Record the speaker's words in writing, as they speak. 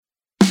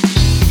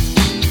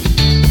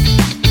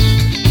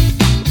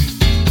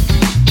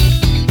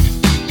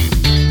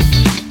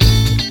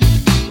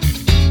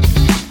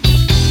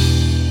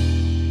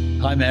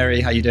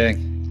Mary. How are you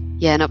doing?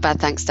 Yeah, not bad.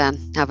 Thanks,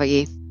 Dan. How about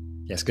you?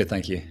 Yes, good.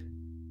 Thank you.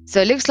 So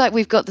it looks like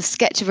we've got the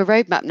sketch of a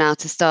roadmap now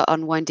to start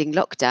unwinding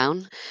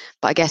lockdown.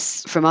 But I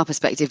guess from our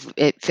perspective,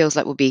 it feels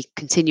like we'll be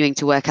continuing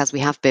to work as we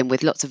have been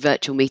with lots of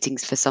virtual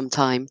meetings for some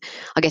time.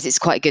 I guess it's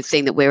quite a good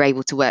thing that we're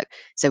able to work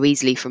so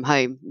easily from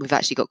home. We've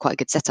actually got quite a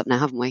good setup now,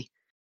 haven't we?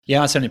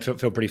 Yeah, I certainly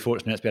feel pretty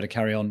fortunate to be able to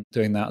carry on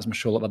doing that, as I'm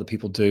sure a lot of other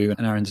people do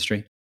in our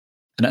industry.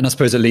 And I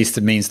suppose at least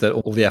it means that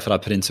all the effort I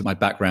put into my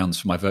backgrounds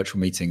for my virtual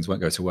meetings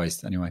won't go to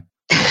waste anyway.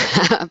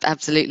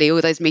 Absolutely.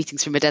 All those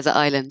meetings from a desert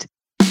island.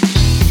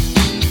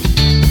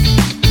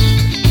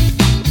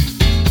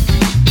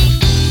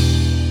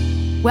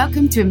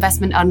 Welcome to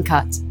Investment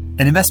Uncut.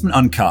 In Investment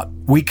Uncut,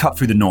 we cut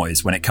through the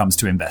noise when it comes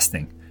to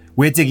investing.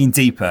 We're digging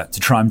deeper to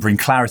try and bring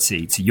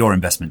clarity to your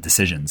investment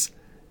decisions.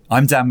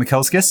 I'm Dan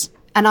Mikulskis.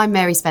 And I'm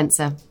Mary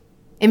Spencer.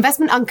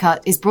 Investment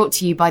Uncut is brought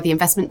to you by the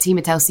investment team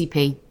at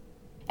LCP.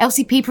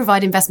 LCP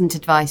provide investment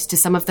advice to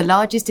some of the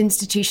largest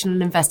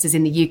institutional investors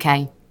in the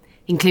UK,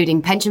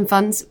 including pension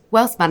funds,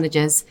 wealth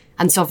managers,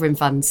 and sovereign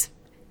funds.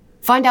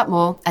 Find out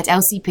more at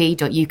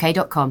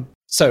lcp.uk.com.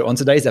 So on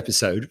today's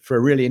episode, for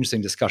a really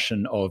interesting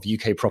discussion of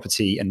UK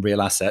property and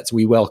real assets,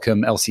 we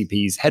welcome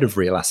LCP's Head of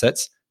Real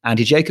Assets,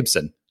 Andy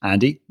Jacobson.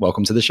 Andy,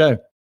 welcome to the show.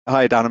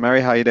 Hi, Dan and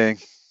Mary. How are you doing?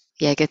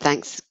 Yeah, good,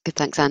 thanks. Good,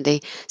 thanks,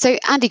 Andy. So,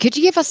 Andy, could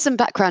you give us some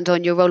background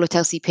on your role at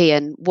LCP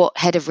and what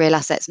Head of Real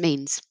Assets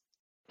means?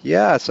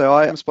 Yeah, so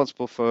I am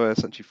responsible for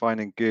essentially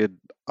finding good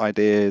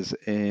ideas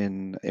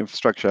in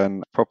infrastructure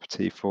and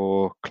property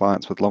for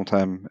clients with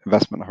long-term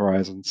investment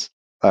horizons.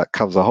 That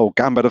covers a whole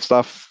gambit of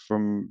stuff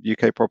from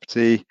UK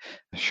property,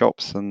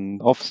 shops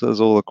and offices,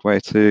 all the way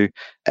to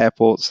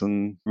airports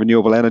and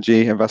renewable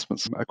energy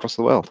investments across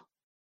the world.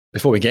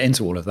 Before we get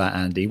into all of that,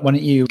 Andy, why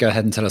don't you go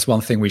ahead and tell us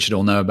one thing we should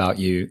all know about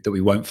you that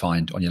we won't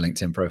find on your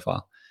LinkedIn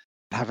profile?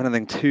 Have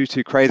anything too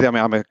crazy. I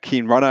mean, I'm a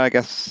keen runner, I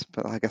guess,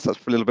 but I guess that's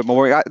a little bit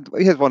more.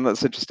 Here's one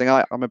that's interesting.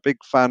 I'm a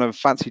big fan of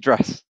fancy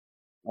dress.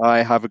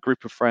 I have a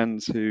group of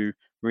friends who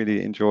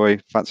really enjoy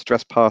fancy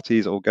dress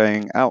parties, or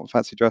going out in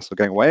fancy dress, or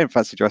going away in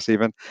fancy dress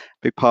even.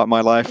 Big part of my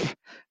life.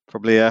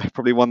 Probably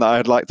one that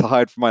I'd like to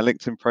hide from my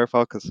LinkedIn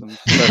profile, because some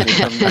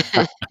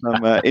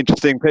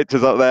interesting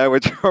pictures up there,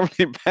 which are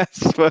probably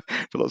best for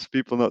lots of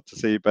people not to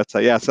see. But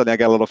yeah, certainly I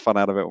get a lot of fun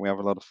out of it, and we have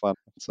a lot of fun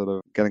sort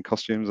of getting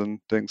costumes and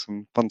doing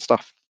some fun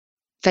stuff.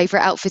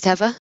 Favourite outfit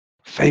ever?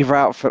 Favourite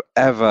outfit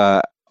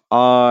ever?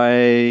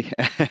 Why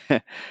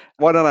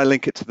don't I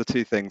link it to the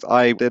two things?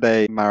 I did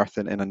a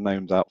marathon in a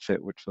gnomes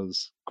outfit, which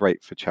was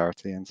great for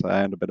charity, and so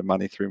I earned a bit of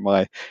money through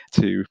my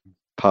two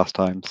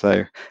pastimes.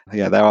 So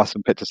yeah, there are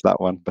some pictures of that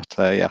one, but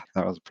yeah,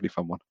 that was a pretty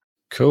fun one.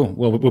 Cool.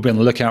 Well, we'll be on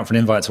the lookout for an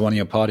invite to one of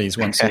your parties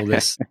once all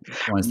this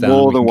winds down.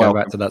 More we than can go welcome.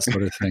 back to that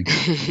sort of thing.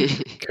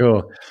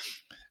 Cool.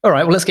 All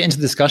right, well, let's get into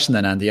the discussion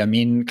then, Andy. I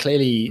mean,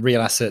 clearly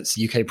real assets,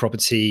 UK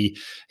property,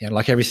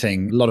 like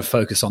everything, a lot of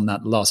focus on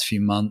that the last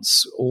few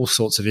months, all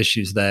sorts of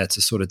issues there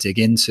to sort of dig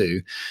into.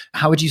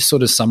 How would you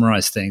sort of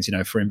summarize things,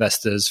 for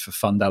investors, for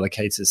fund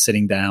allocators,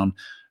 sitting down,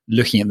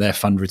 looking at their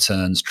fund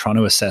returns, trying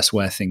to assess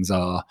where things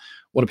are?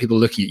 What are people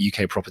looking at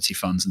UK property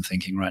funds and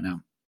thinking right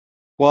now?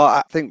 Well,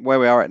 I think where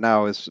we are right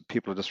now is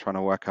people are just trying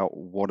to work out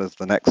what is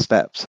the next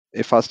steps.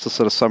 If I was to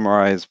sort of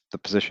summarize the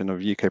position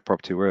of UK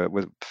property, where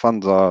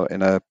funds are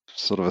in a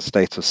sort of a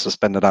state of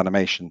suspended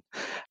animation.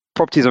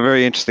 Properties are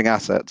very interesting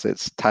assets.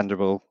 It's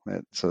tangible,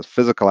 it's a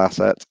physical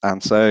asset.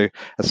 And so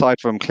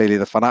aside from clearly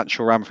the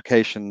financial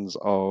ramifications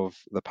of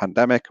the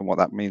pandemic and what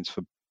that means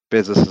for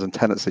businesses and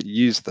tenants that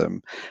use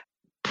them,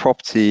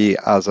 property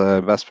as an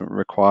investment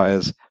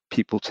requires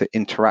people to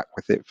interact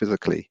with it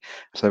physically.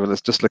 So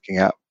let's just looking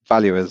at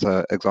value as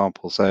an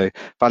example. So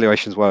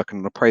valuations work on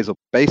an appraisal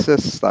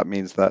basis. That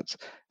means that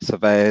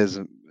surveyors,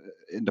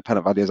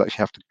 independent valuers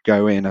actually have to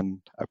go in and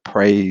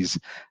appraise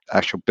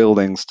actual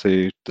buildings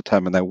to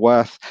determine their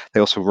worth. They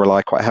also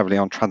rely quite heavily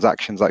on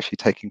transactions actually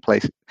taking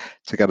place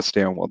to get a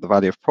steer on what the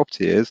value of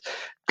property is.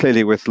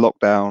 Clearly with the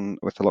lockdown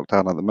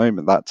at the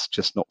moment, that's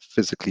just not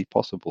physically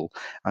possible.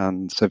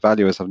 And so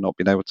valuers have not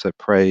been able to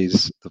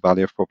appraise the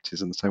value of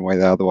properties in the same way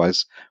they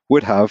otherwise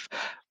would have.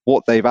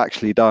 What they've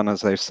actually done,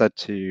 as they've said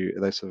to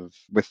those sort of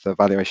with the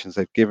valuations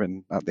they've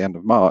given at the end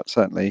of March,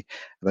 certainly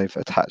they've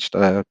attached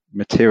a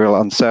material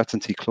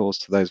uncertainty clause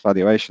to those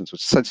valuations,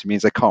 which essentially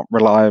means they can't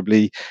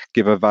reliably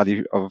give a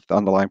value of the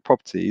underlying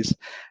properties.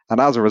 And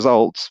as a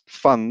result,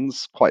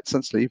 funds, quite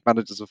sensibly,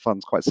 managers of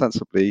funds quite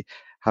sensibly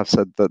have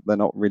said that they're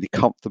not really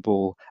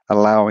comfortable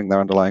allowing their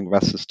underlying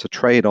investors to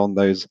trade on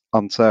those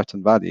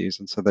uncertain values.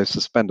 And so they've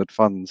suspended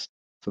funds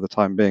for the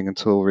time being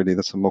until really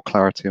there's some more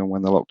clarity on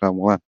when the lockdown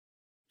will end.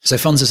 So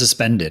funds are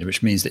suspended,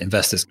 which means that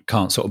investors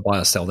can't sort of buy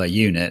or sell their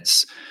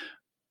units,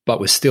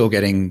 but we're still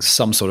getting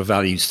some sort of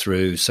values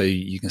through. So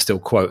you can still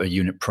quote a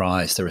unit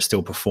price. There are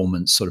still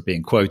performance sort of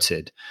being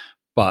quoted,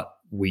 but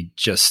we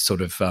just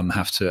sort of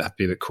have to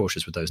be a bit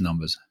cautious with those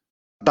numbers.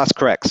 That's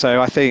correct. So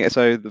I think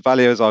the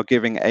valuers are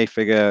giving a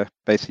figure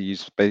basically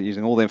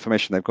using all the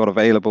information they've got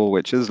available,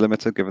 which is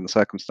limited given the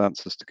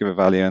circumstances, to give a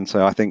value. And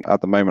so I think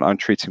at the moment I'm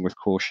treating with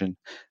caution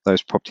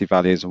those property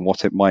values and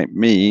what it might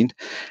mean.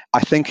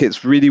 I think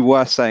it's really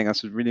worth saying,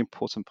 that's a really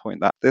important point,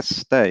 that at this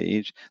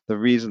stage, the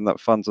reason that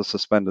funds are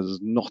suspended is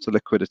not a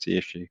liquidity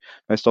issue.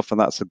 Most often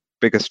that's the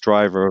biggest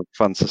driver of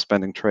funds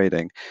suspending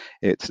trading.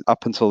 It's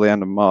up until the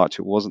end of March,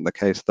 it wasn't the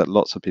case that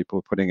lots of people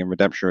were putting in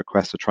redemption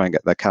requests to try and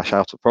get their cash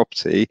out of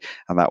property,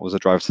 and that was a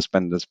driver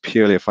suspended as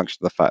purely a function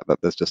of the fact that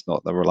there's just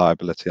not the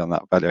reliability on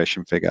that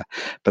valuation figure.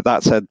 But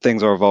that said,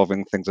 things are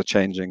evolving, things are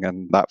changing,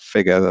 and that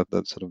figure,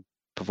 the sort of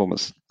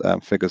performance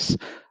figures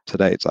to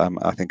date,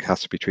 I think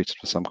has to be treated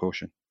with some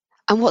caution.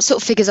 And what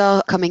sort of figures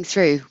are coming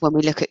through when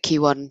we look at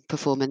Q1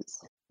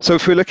 performance? So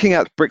if we're looking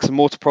at bricks and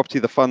mortar property,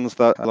 the funds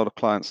that a lot of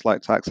clients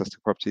like to access to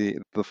property,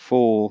 the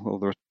fall or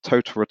the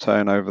total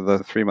return over the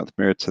 3-month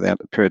period to the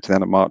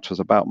end of March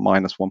was about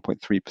minus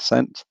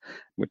 1.3%,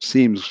 which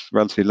seems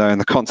relatively low in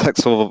the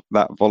context of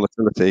that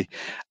volatility.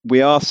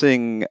 We are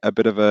seeing a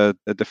bit of a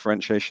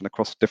differentiation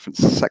across different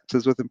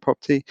sectors within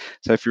property.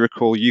 So if you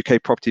recall,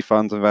 UK property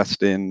funds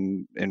invest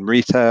in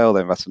retail,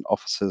 they invest in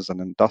offices and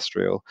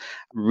industrial.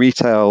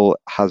 Retail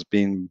has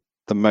been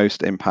the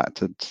most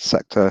impacted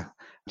sector,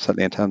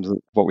 certainly in terms of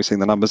what we see in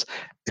the numbers.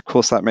 Of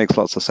course, that makes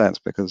lots of sense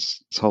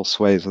because this whole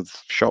swathes of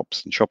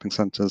shops and shopping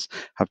centres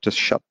have just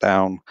shut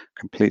down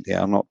completely,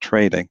 are not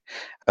trading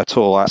at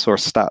all. I saw a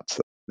stat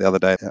the other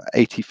day,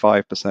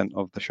 85%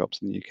 of the shops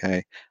in the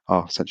UK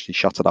are essentially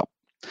shuttered up.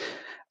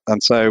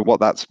 And so what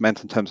that's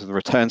meant in terms of the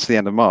returns to the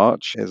end of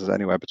March is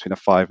anywhere between a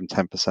 5 and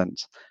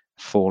 10%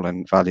 fall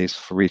in values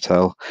for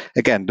retail,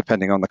 again,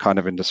 depending on the kind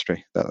of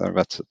industry that they're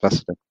invested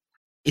in.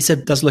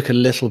 It does look a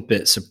little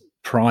bit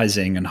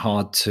surprising and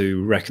hard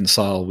to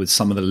reconcile with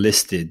some of the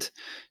listed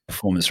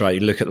performance, right?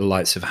 You look at the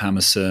likes of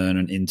Hammerson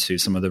and into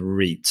some of the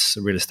REITs,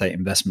 real estate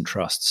investment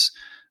trusts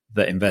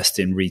that invest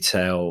in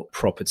retail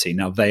property.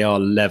 Now, they are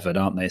levered,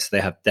 aren't they? So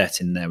they have debt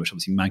in there, which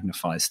obviously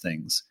magnifies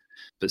things.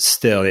 But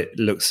still, it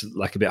looks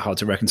like a bit hard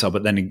to reconcile.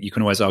 But then you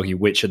can always argue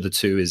which of the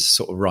two is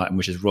sort of right and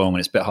which is wrong. And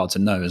it's a bit hard to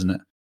know, isn't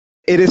it?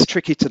 It is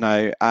tricky to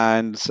know,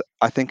 and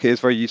I think it is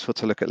very useful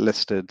to look at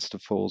listed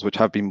falls, which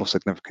have been more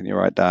significant, you're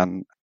right,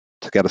 Dan,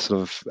 to get a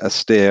sort of a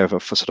steer of a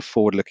sort of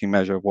forward-looking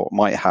measure of what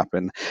might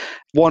happen.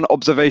 One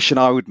observation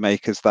I would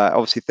make is that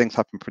obviously things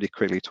happen pretty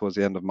quickly towards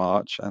the end of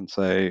March, and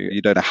so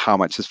you don't know how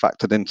much is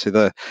factored into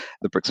the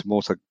bricks and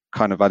mortar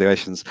kind of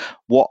valuations.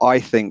 What I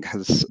think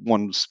has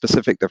one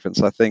specific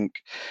difference, I think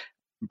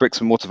bricks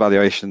and mortar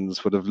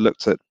valuations would have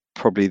looked at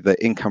probably the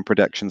income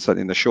projections,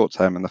 certainly in the short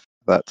term, and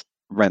that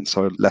rents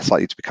are less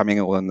likely to be coming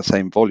all in the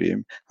same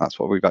volume. That's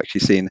what we've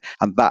actually seen.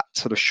 And that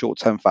sort of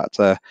short-term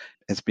factor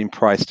has been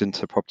priced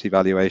into property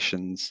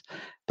valuations.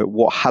 But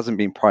what hasn't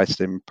been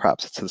priced in,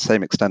 perhaps to the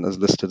same extent as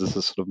listed, as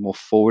a sort of more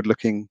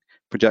forward-looking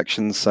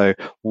projections. So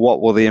what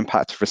will the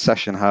impact of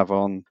recession have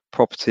on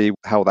property?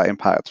 How will that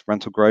impact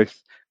rental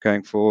growth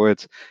going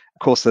forward?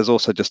 Of course, there's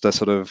also just a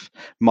sort of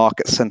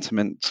market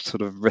sentiment,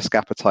 sort of risk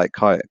appetite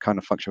kind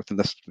of function within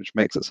this, which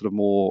makes it sort of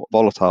more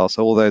volatile.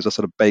 So all those are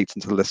sort of baked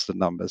into the listed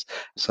numbers.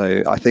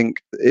 So I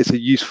think it's a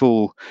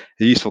useful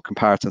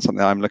comparison,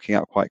 something I'm looking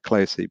at quite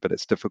closely, but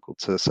it's difficult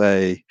to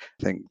say.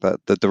 I think that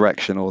the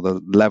direction or the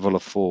level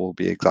of fall will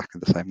be exactly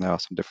the same. There are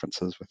some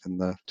differences within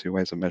the two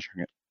ways of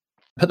measuring it.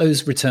 Put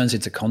those returns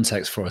into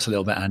context for us a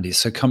little bit, Andy.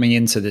 So coming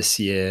into this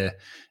year,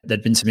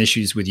 there'd been some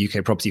issues with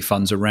UK property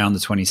funds around the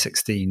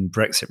 2016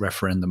 Brexit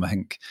referendum, I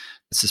think,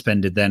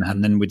 suspended then,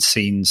 and then we'd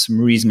seen some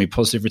reasonably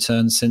positive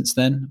returns since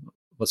then.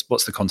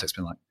 What's the context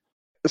been like?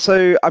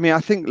 So, I mean, I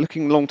think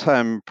looking long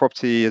term,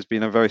 property has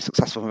been a very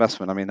successful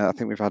investment. I mean, I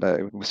think we've had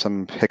with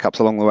some hiccups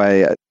along the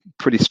way,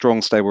 pretty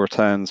strong, stable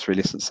returns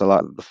really since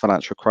the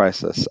financial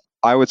crisis.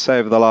 I would say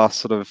over the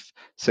last sort of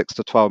 6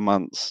 to 12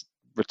 months,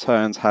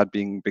 returns had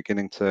been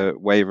beginning to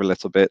waver a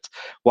little bit,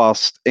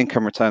 whilst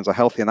income returns are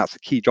healthy, and that's a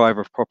key driver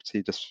of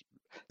property, just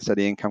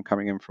steady income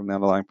coming in from the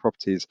underlying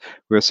properties.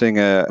 We're seeing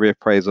a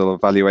reappraisal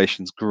of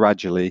valuations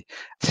gradually,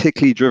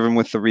 particularly driven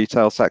with the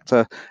retail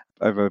sector.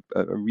 Over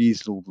a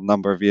reasonable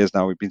number of years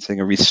now, we've been seeing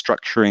a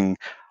restructuring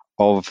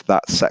of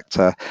that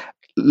sector,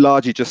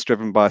 largely just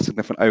driven by a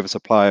significant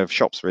oversupply of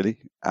shops, really,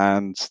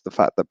 and the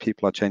fact that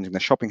people are changing their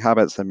shopping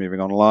habits, they're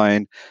moving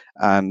online,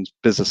 and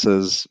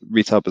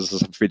retail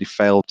businesses have really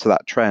failed to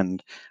that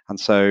trend. And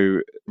so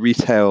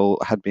retail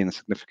had been a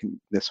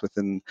significantness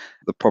within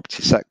the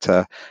property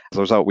sector. As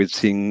a result, we've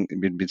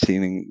been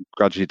seeing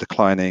gradually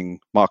declining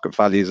market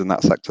values in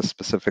that sector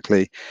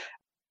specifically.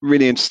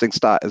 Really interesting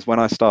stat is when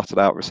I started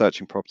out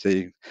researching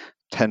property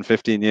 10,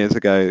 15 years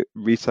ago,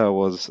 retail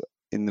was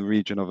in the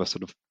region of a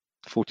sort of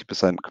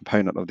 40%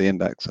 component of the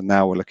index, and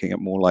now we're looking at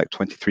more like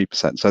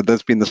 23%. So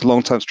there's been this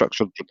long-term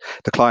structural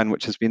decline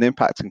which has been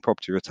impacting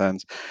property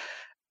returns.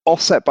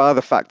 Offset by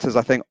other factors,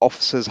 I think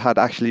offices had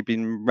actually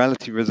been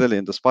relatively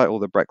resilient despite all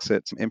the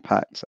Brexit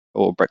impact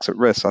or Brexit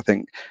risks. I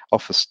think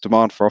office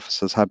demand for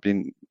offices had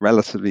been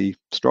relatively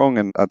strong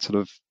and had sort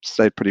of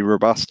stayed pretty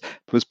robust,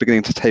 was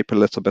beginning to taper a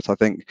little bit, I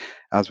think,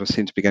 as we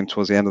seem to be getting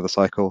towards the end of the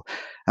cycle.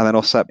 And then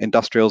offset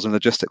industrials and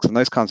logistics and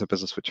those kinds of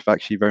business, which have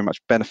actually very much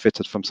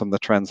benefited from some of the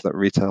trends that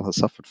retail has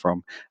suffered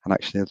from, and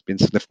actually there's been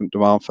significant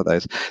demand for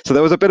those. So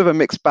there was a bit of a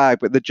mixed bag,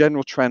 but the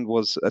general trend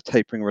was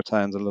tapering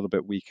returns a little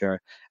bit weaker.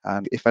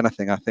 And if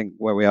anything, I think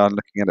where we are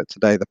looking at it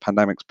today, the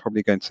pandemic's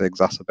probably going to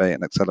exacerbate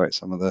and accelerate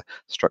some of the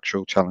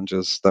structural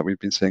challenges that we've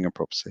been seeing in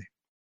property.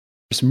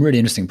 Some really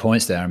interesting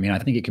points there. I mean, I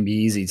think it can be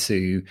easy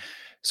to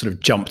sort of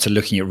jump to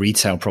looking at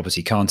retail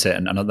property, can't it?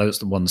 And those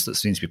are the ones that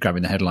seem to be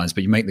grabbing the headlines.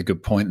 But you make the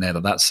good point there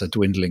that that's a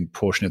dwindling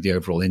portion of the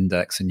overall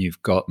index, and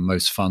you've got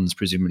most funds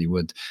presumably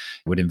would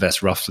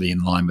invest roughly in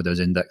line with those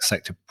index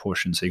sector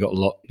proportions. So you've got a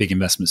lot big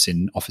investments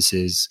in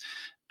offices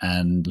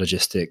and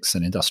logistics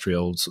and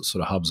industrial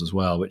sort of hubs as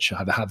well, which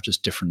have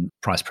just different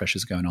price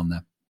pressures going on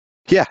there.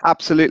 Yeah,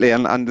 absolutely.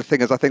 And the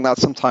thing is, I think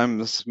that's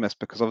sometimes missed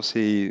because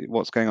obviously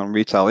what's going on in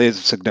retail is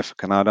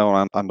significant. I don't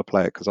want to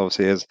underplay it because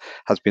obviously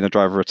has been a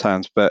driver of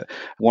returns. But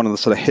one of the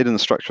sort of hidden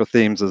structural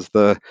themes is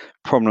the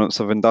prominence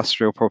of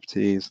industrial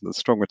properties, the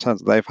strong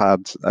returns that they've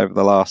had over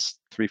the last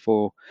 3,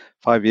 4,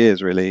 5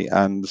 years, really.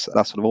 And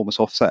that sort of almost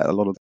offset a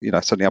lot of,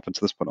 certainly up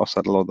until this point,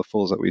 offset a lot of the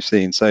falls that we've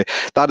seen. So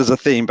that is a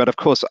theme. But of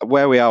course,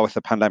 where we are with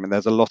the pandemic,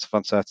 there's a lot of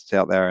uncertainty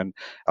out there. And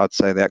I'd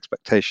say the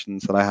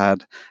expectations that I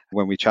had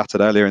when we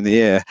chatted earlier in the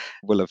year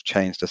will have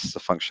changed as a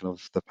function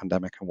of the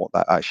pandemic and what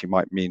that actually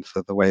might mean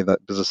for the way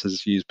that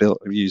businesses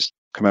use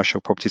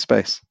commercial property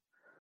space.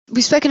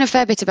 We've spoken a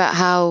fair bit about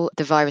how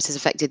the virus has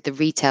affected the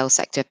retail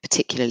sector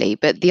particularly,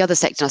 but the other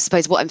sector, I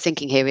suppose what I'm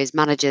thinking here is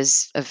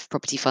managers of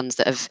property funds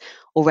that have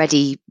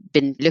already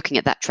been looking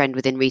at that trend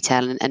within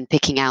retail and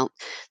picking out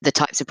the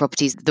types of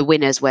properties, the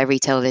winners where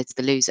retail is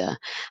the loser.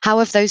 How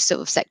have those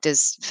sort of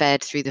sectors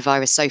fared through the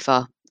virus so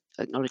far,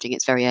 acknowledging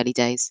its very early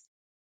days?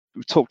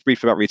 We talked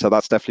briefly about retail.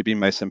 That's definitely been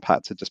most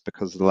impacted just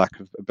because of the lack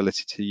of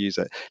ability to use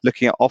it.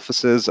 Looking at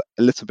offices,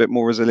 a little bit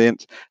more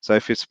resilient. So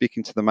if you're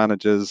speaking to the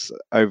managers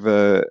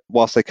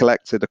whilst they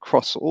collected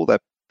across all their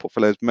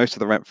portfolios, most of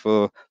the rent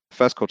for the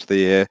first quarter of the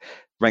year,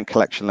 rent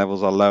collection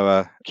levels are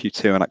lower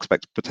Q2 and I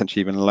expect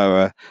potentially even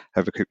lower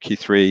over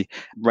Q3.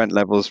 Rent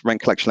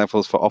collection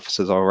levels for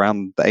offices are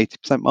around the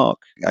 80% mark.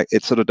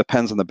 It sort of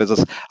depends on the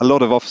business. A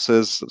lot of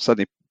offices,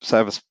 certainly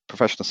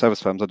professional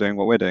service firms, are doing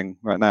what we're doing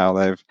right now.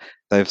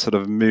 They've sort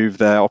of moved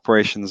their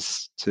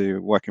operations to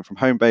working from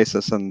home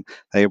basis, and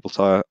they're able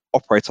to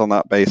operate on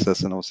that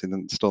basis, and obviously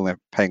then still they're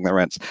paying their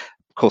rents.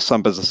 Of course,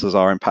 some businesses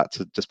are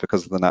impacted just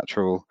because of the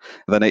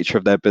nature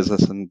of their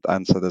business,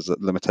 and so there's a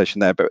limitation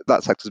there. But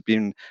that sector's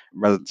been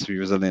relatively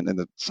resilient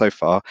so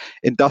far.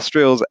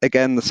 Industrials,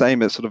 again, the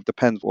same. It sort of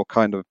depends what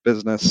kind of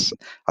business.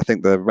 I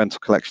think the rental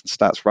collection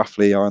stats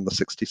roughly are on the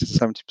 60 to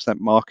 70%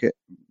 mark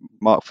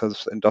for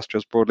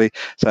industrials broadly.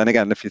 So, and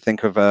again, if you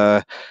think of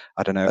a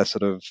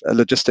sort of a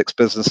logistics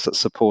business that's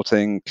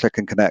supporting Click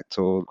and Connect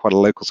or quite a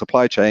local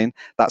supply chain,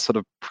 that's sort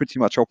of pretty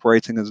much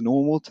operating as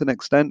normal to an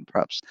extent,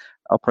 perhaps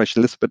operation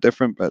a little bit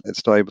different, but it's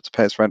still able to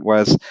pay its rent.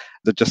 Whereas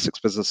logistics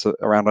business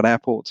around an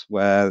airport,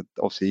 where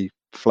obviously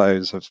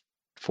flows have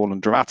fallen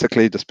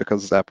dramatically just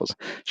because the airports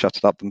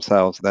shuttered up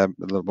themselves, they're a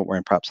little bit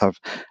worried, perhaps have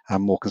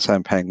more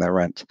concern paying their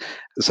rent.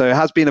 So it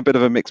has been a bit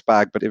of a mixed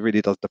bag, but it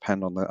really does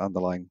depend on the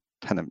underlying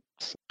tenant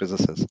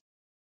businesses.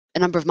 A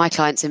number of my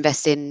clients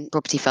invest in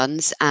property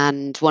funds,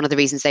 and one of the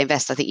reasons they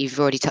invest, I think you've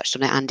already touched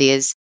on it, Andy,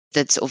 is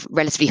the sort of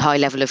relatively high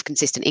level of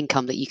consistent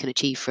income that you can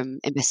achieve from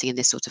investing in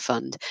this sort of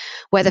fund.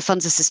 Where the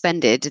funds are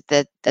suspended,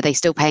 are they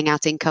still paying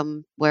out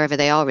income wherever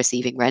they are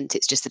receiving rent?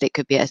 It's just that it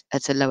could be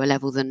at a lower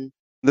level than...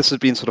 This has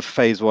been sort of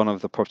phase one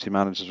of the property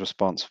manager's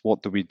response.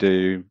 What do we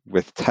do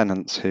with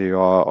tenants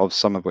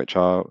some of which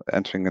are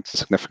entering into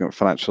significant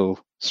financial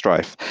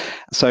strife?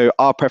 So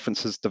our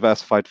preference is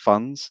diversified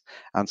funds.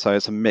 And so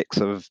it's a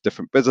mix of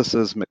different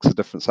businesses, mix of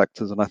different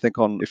sectors. And I think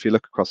if you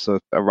look across a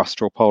rough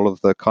straw poll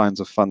of the kinds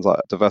of funds,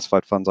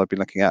 diversified funds I've been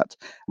looking at,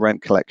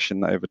 rent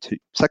collection over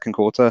second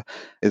quarter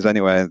is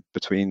anywhere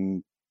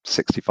between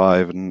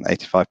 65 and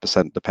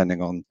 85%,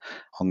 depending on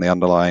the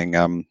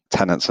underlying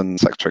tenants and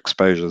sector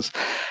exposures.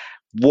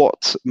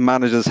 What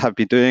managers have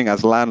been doing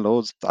as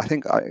landlords, I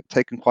think I've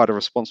taken quite a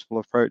responsible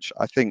approach.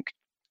 I think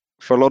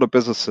for a lot of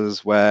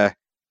businesses where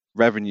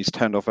revenue's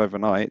turned off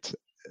overnight,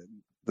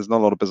 there's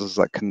not a lot of businesses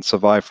that can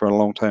survive for a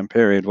long-term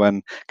period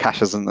when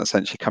cash isn't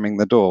essentially coming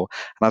the door.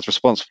 And as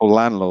responsible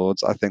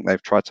landlords, I think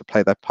they've tried to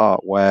play their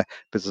part where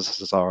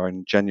businesses are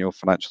in genuine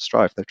financial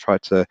strife. They've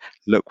tried to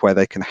look where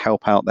they can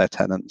help out their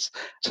tenants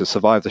to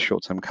survive the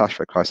short-term cash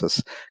flow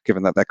crisis,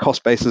 given that their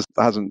cost basis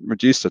hasn't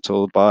reduced at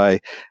all,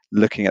 by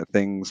looking at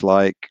things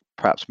like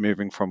perhaps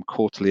moving from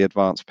quarterly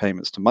advance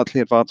payments to monthly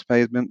advance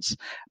payments,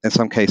 in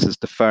some cases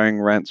deferring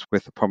rent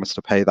with the promise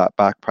to pay that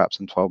back perhaps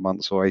in 12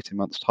 months or 18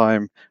 months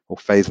time, or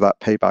phase that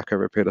payback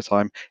over a period of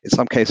time. In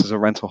some cases, a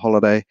rental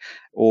holiday,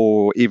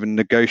 or even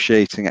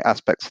negotiating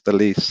aspects of the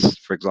lease,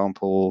 for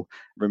example,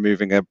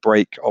 removing a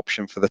break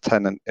option for the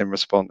tenant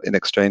in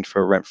exchange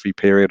for a rent-free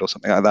period or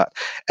something like that.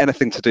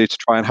 Anything to do to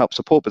try and help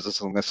support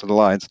businesses along those sort of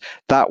lines.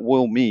 That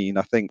will mean,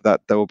 I think,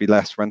 that there will be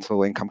less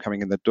rental income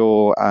coming in the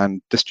door,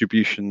 and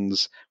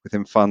distributions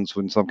within funds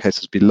will in some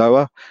cases be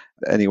lower,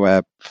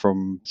 anywhere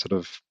from sort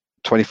of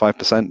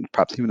 25%,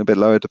 perhaps even a bit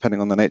lower,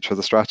 depending on the nature of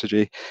the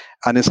strategy.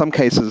 And in some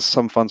cases,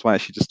 some funds might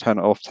actually just turn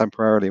it off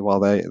temporarily while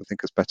they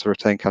think it's better to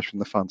retain cash from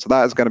the fund. So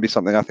that is going to be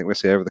something I think we'll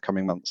see over the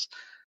coming months.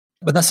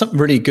 But that's something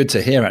really good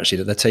to hear, actually,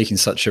 that they're taking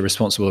such a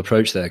responsible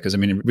approach there. Because I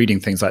mean, reading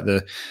things like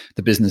the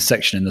business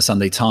section in the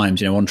Sunday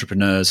Times,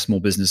 entrepreneurs,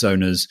 small business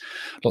owners,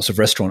 lots of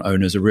restaurant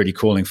owners are really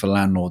calling for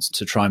landlords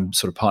to try and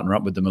sort of partner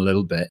up with them a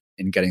little bit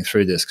in getting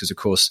through this. Because of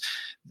course,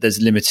 there's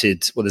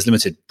limited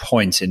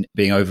point in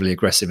being overly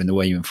aggressive in the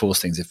way you enforce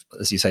things if,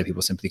 as you say,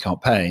 people simply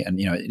can't pay. And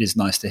it is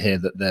nice to hear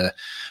that they're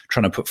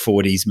trying to put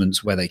forward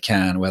easements where they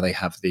can, where they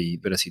have the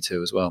ability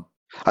to as well.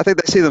 I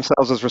think they see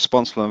themselves as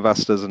responsible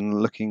investors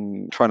and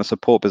trying to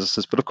support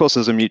businesses, but of course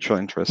there's a mutual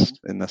interest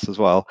in this as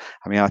well.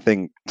 I mean, I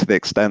think to the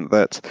extent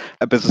that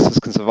businesses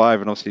can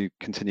survive and obviously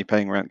continue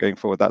paying rent going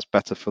forward, that's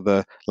better for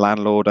the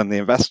landlord and the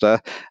investor.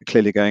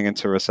 Clearly going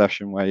into a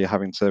recession where you're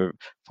having to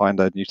find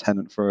a new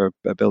tenant for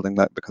a building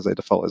that because they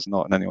default is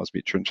not in anyone's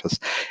mutual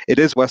interest. It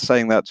is worth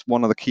saying that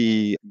one of the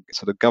key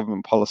sort of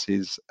government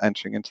policies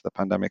entering into the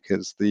pandemic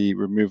is the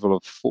removal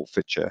of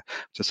forfeiture,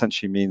 which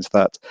essentially means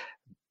that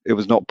it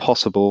was not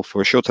possible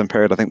for a short-term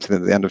period, I think to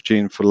the end of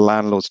June, for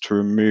landlords to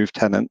remove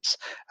tenants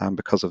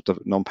because of the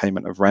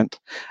non-payment of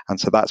rent. And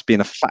so that's been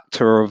a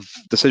factor of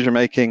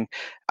decision-making.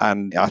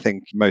 And I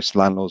think most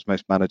landlords,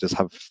 most managers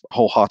have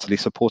wholeheartedly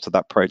supported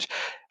that approach,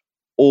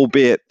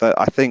 albeit that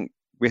I think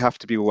we have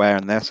to be aware,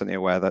 and they're certainly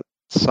aware, that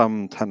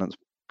some tenants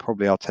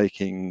probably are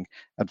taking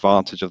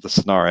advantage of the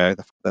scenario.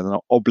 They're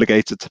not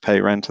obligated to pay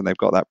rent and they've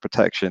got that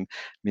protection. It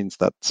means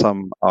that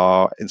some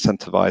are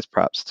incentivized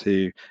perhaps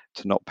to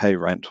not pay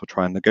rent or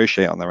try and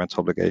negotiate on their rent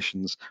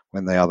obligations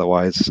when they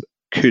otherwise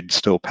could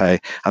still pay.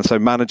 And so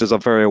managers are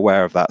very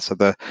aware of that. So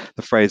the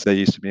phrase they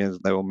used to be is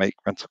they will make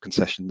rental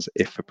concessions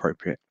if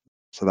appropriate.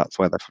 So that's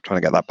where they're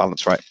trying to get that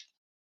balance right.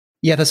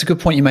 Yeah, that's a good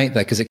point you make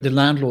there, because the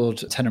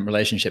landlord-tenant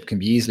relationship can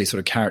be easily sort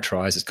of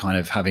characterized as kind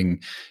of having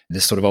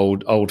this sort of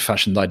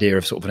old-fashioned idea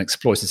of sort of an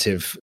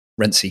exploitative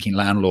rent-seeking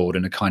landlord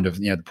and a kind of,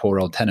 the poor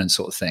old tenant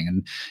sort of thing.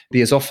 And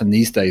be as often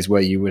these days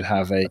where you would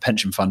have a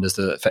pension fund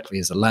effectively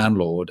as a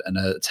landlord and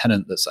a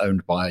tenant that's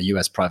owned by a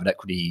US private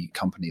equity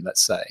company,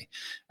 let's say.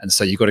 And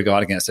so you've got to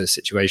guard against those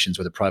situations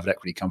where the private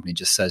equity company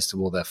just says to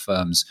all their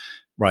firms,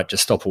 right,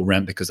 just stop all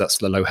rent because that's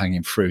the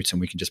low-hanging fruit and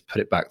we can just put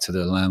it back to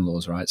the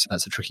landlords, right? So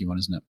that's a tricky one,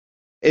 isn't it?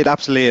 It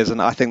absolutely is.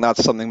 And I think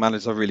that's something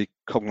managers are really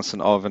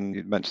cognizant of. And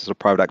you mentioned sort of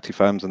private equity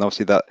firms, and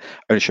obviously that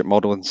ownership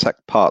model in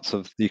parts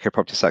of the UK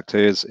property sector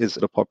is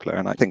sort of popular.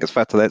 And I think it's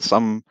fair to that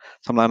some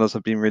landlords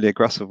have been really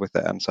aggressive with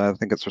it. And so I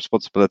think it's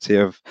responsibility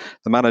of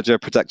the manager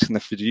protecting the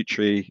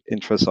fiduciary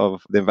interests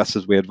of the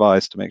investors we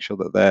advise to make sure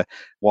that they're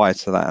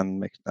wise to that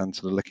and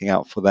sort of looking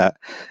out for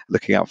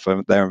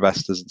their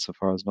investors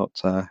insofar as not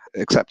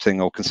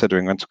accepting or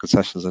considering rental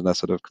concessions in a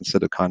sort of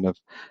considered kind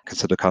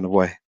of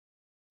way.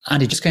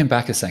 Andy, just going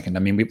back a second, I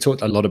mean, we've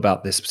talked a lot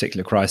about this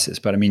particular crisis,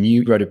 but I mean,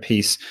 you wrote a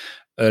piece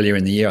earlier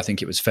in the year, I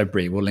think it was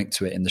February, we'll link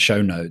to it in the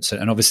show notes.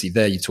 And obviously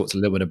there you talked a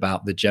little bit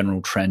about the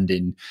general trend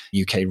in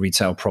UK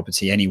retail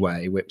property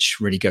anyway, which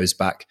really goes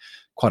back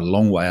quite a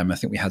long way. I mean, I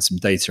think we had some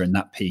data in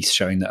that piece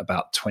showing that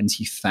about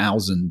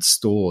 20,000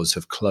 stores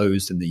have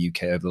closed in the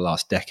UK over the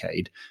last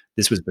decade.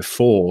 This was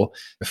before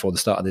the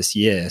start of this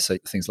year. So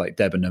things like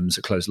Debenhams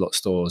have closed a lot of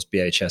stores,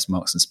 BHS,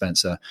 Marks and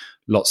Spencer,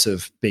 lots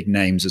of big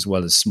names as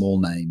well as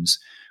small names,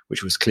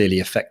 which was clearly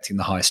affecting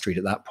the high street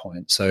at that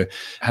point. So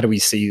how do we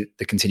see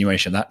the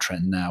continuation of that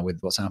trend now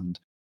with what's happened?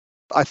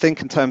 I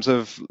think in terms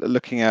of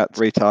looking at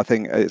retail, I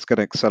think it's going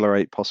to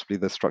accelerate possibly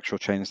the structural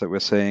change that we're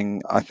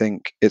seeing. I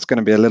think it's going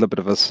to be a little bit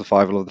of a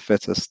survival of the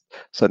fittest.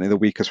 Certainly the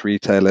weakest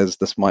retailers,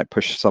 this might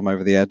push some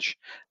over the edge.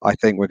 I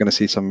think we're going to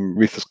see some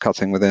ruthless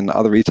cutting within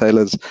other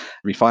retailers,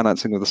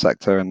 refinancing of the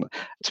sector. And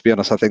to be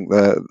honest, I think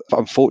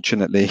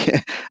unfortunately,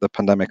 the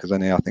pandemic is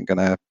only, I think, going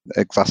to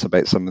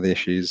exacerbate some of the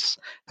issues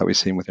that we've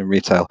seen within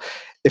retail.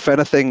 If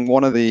anything,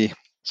 one of the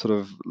sort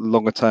of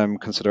longer term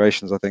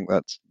considerations I think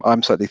that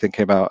I'm certainly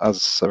thinking about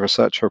as a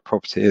researcher of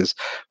property is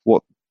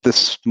what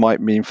this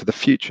might mean for the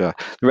future.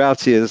 The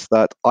reality is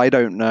that I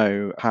don't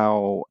know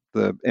how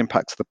the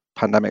impacts of the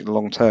pandemic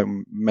long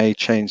term may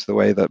change the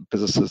way that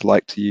businesses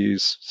like to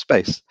use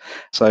space.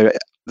 So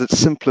the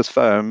simplest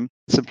form,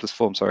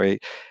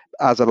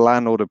 as a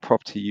landlord of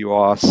property, you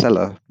are a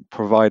seller,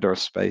 provider of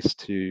space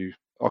to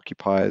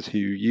occupiers who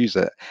use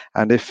it.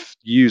 And if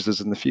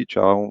users in the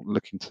future are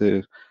looking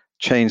to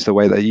change the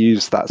way they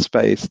use that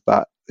space,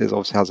 that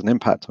obviously has an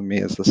impact on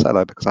me as the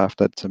seller because I have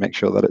to make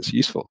sure that it's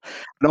useful.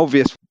 An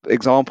obvious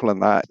example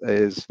in that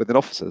is within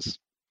offices.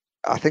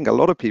 I think a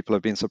lot of people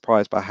have been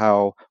surprised by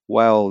how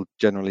well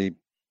generally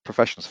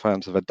professional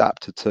firms have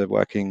adapted to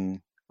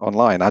working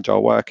online,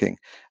 agile working.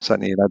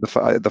 Certainly,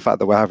 the fact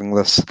that we're having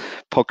this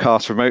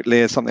podcast remotely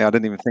is something I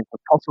didn't even think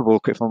was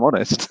possible, if I'm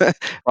honest, right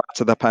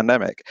to the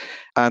pandemic.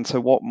 And so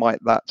what might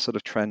that sort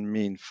of trend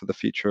mean for the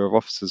future of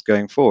offices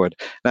going forward?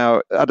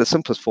 Now, at its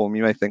simplest form,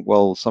 you may think,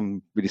 well,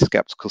 some really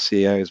skeptical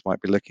CEOs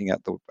might be looking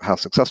at how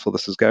successful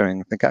this is going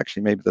and think,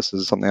 actually, maybe this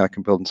is something I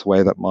can build into a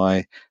way that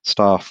my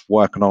staff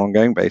work on an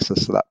ongoing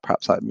basis, so that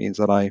perhaps that means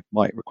that I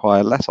might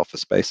require less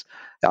office space.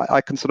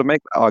 I can sort of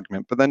make that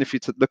argument. But then if you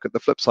look at the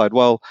flip side,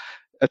 well,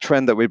 a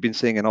trend that we've been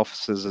seeing in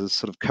offices is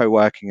sort of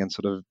co-working and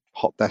sort of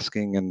hot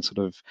desking and sort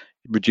of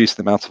reduce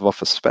the amount of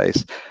office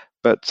space.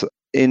 But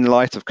in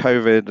light of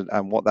COVID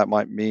and what that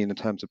might mean in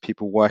terms of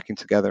people working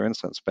together in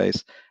certain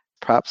space,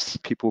 perhaps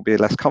people will be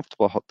less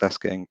comfortable hot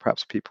desking.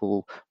 Perhaps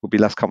people will be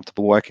less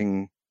comfortable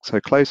working so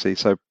closely.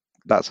 So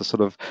that's a sort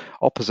of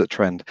opposite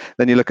trend.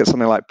 Then you look at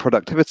something like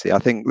productivity. I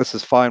think this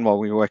is fine while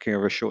we're working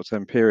over a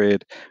short-term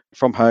period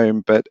from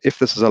home, but if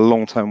this is a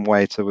long-term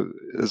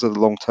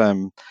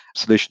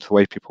solution to the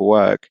way people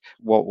work,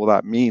 what will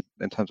that mean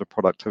in terms of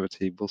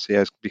productivity? Will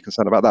CEOs be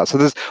concerned about that? So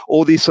there's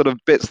all these sort of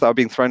bits that are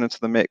being thrown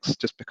into the mix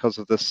just because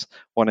of this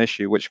one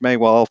issue, which may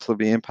well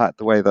ultimately impact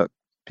the way that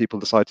people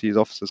decide to use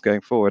offices going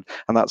forward.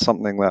 And that's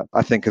something that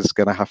I think is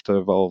going to have to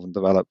evolve and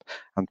develop.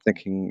 I'm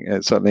thinking,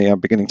 certainly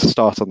I'm beginning to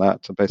start on that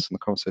based on the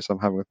conversation I'm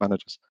having with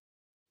managers.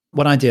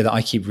 One idea that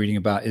I keep reading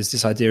about is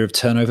this idea of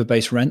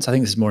turnover-based rents. I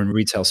think this is more in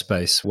retail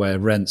space, where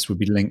rents would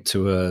be linked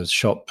to a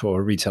shop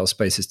or a retail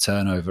space's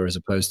turnover as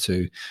opposed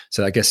to,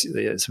 so I guess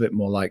it's a bit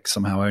more like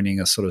somehow owning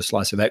a sort of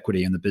slice of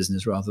equity in the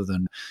business rather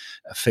than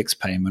a fixed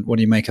payment. What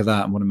do you make of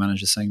that, and what are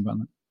managers saying about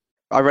that?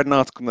 I read an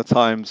article in the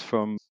Times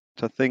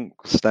which I think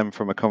stemmed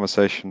from a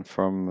conversation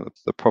from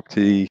the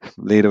property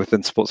leader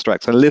within Sports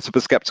Direct. So a little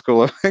bit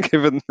skeptical of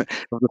the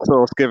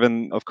source,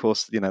 given, of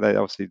course, they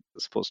obviously,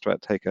 Sports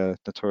Direct take a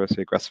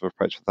notoriously aggressive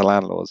approach with the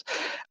landlords.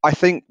 I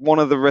think one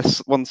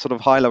sort of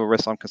high level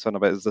risk I'm concerned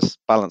about is this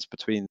balance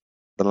between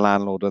the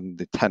landlord and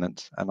the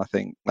tenant. And I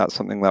think that's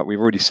something that we've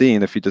already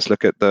seen. If you just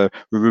look at the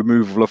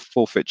removal of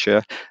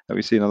forfeiture that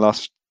we've seen in the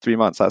last 3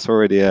 months, that's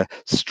already a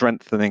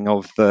strengthening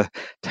of the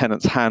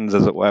tenant's hands,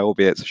 as it were,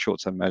 albeit it's a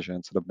short-term measure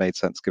and sort of made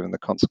sense given the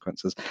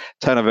consequences.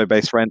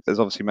 Turnover-based rent is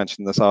obviously mentioned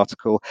in this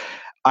article.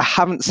 I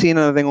haven't seen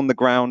anything on the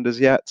ground as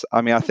yet.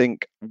 I mean, I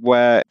think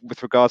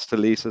with regards to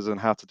leases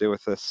and how to deal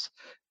with this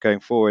going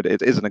forward,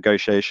 it is a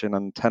negotiation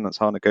and tenants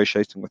are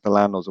negotiating with the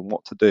landlords on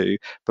what to do.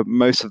 But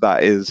most of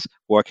that is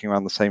working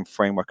around the same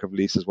framework of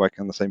leases, working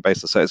on the same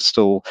basis. So it's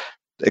still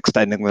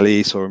extending the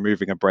lease or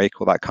removing a break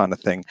or that kind of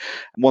thing.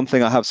 One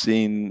thing I have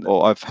seen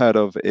or I've heard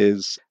of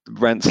is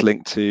rents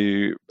linked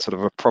to sort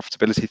of a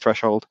profitability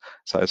threshold.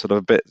 So sort of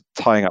a bit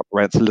tying up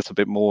rents a little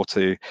bit more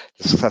to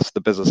the success of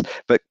the business.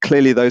 But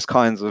clearly those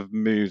kinds of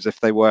moves, if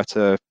they were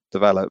to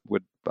develop,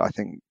 would, I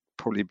think,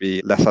 probably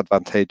be less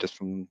advantageous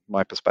from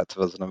my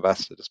perspective as an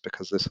investor, just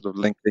because they're sort of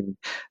linking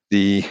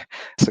the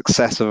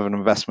success of an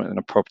investment in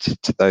a property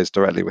to those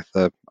directly with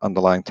the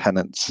underlying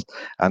tenants.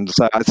 And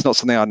so it's not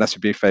something I'd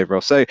necessarily be in favor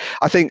of. So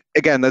I think,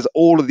 again, there's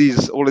all of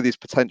these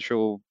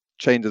potential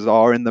changes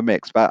are in the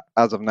mix, but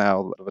as of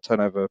now, a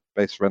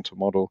turnover-based rental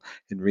model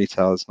in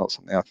retail is not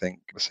something I think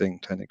we're seeing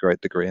to any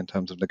great degree in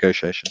terms of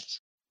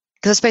negotiations.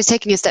 Because I suppose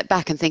taking a step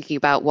back and thinking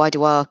about why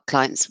do our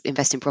clients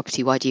invest in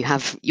property? Why do you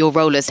have your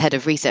role as head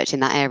of research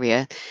in that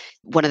area?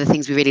 One of the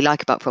things we really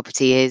like about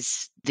property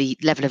is the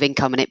level of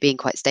income and it being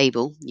quite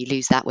stable. You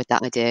lose that with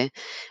that idea.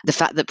 The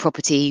fact that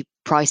property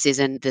prices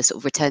and the sort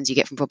of returns you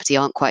get from property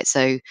aren't quite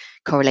so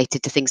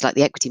correlated to things like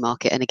the equity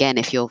market. And again,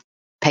 if you're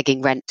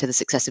pegging rent to the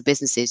success of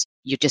businesses,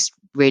 you're just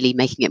really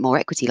making it more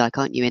equity-like,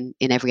 aren't you,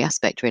 in every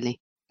aspect, really?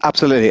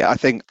 Absolutely. I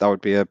think that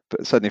would be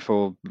certainly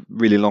for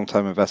really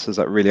long-term investors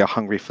that really are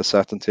hungry for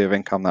certainty of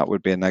income, that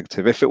would be a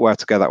negative if it were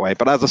to go that way.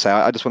 But as I say,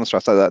 I just want to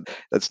stress that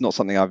that's not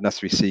something I've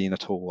necessarily seen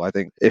at all. I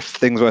think if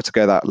things were to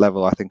go that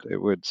level, I think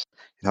you'd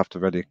have to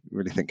really,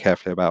 really think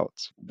carefully about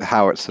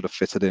how it's sort of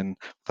fitted in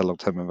with a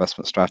long-term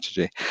investment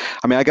strategy.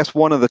 I mean, I guess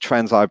one of the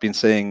trends I've been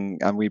seeing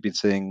and we've been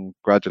seeing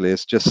gradually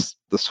is just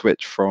the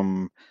switch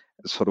from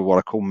sort of what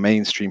I call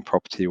mainstream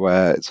property,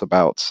 where it's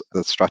about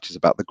the strategies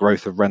about the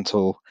growth of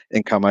rental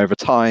income over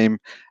time,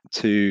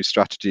 to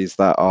strategies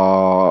that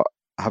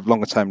have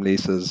longer term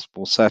leases,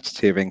 more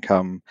certainty of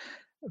income.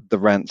 The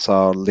rents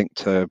are linked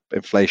to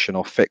inflation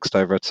or fixed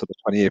over a sort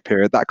of 20-year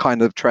period, that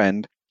kind of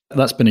trend.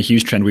 That's been a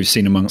huge trend we've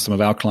seen amongst some of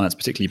our clients,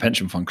 particularly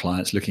pension fund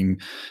clients, looking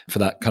for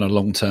that kind of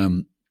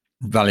long-term,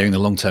 valuing the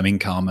long-term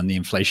income and the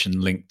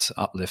inflation-linked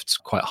uplifts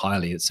quite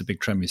highly. It's a big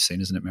trend we've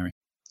seen, isn't it, Mary?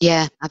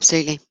 Yeah,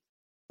 absolutely.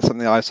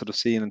 Something I've sort of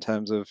seen in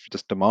terms of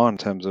just demand, in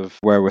terms of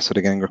where we're sort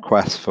of getting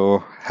requests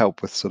for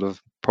help with sort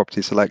of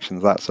property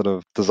selections, that sort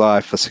of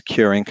desire for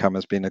secure income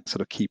has been a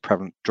sort of key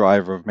prevalent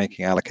driver of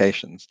making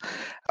allocations.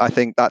 I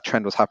think that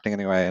trend was happening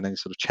anyway, and any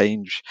sort of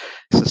change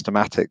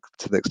systematic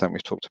to the extent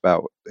we've talked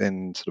about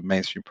in sort of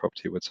mainstream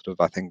property would sort of,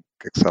 I think,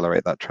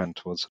 accelerate that trend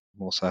towards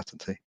more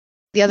certainty.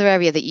 The other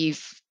area that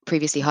you've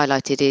previously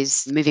highlighted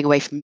is moving away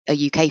from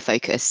a UK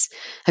focus.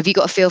 Have you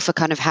got a feel for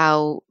kind of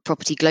how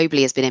property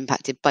globally has been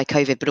impacted by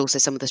COVID, but also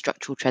some of the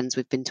structural trends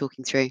we've been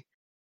talking through?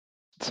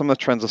 some of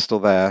the trends are still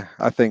there.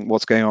 I think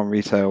what's going on in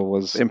retail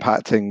was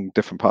impacting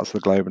different parts of the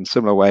globe in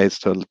similar ways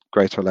to a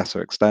greater or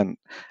lesser extent.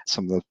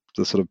 Some of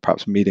the sort of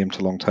perhaps medium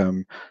to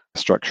long-term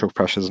structural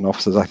pressures and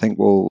offices, I think,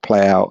 will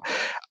play out.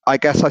 I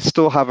guess I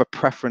still have a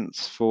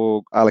preference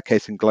for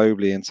allocating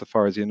globally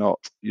insofar as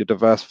you're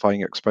diversifying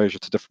your exposure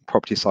to different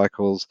property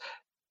cycles,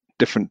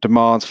 different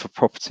demands for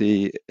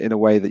property in a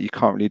way that you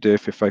can't really do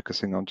if you're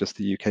focusing on just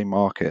the UK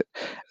market.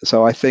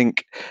 So I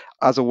think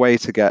as a way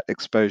to get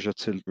exposure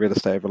to real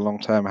estate over long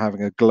term,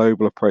 having a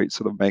global approach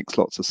sort of makes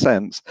lots of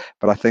sense.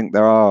 But I think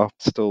there are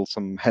still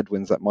some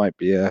headwinds that might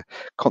be a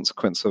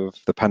consequence of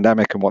the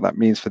pandemic and what that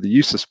means for the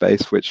use of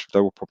space, which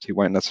global property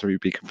won't necessarily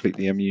be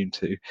completely immune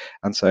to.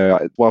 And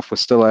so whilst we're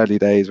still early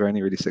days, we're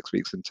only really 6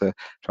 weeks into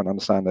trying to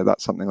understand it,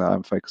 that's something that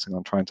I'm focusing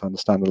on trying to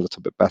understand a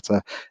little bit better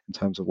in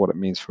terms of what it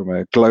means from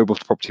a global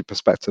property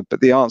perspective.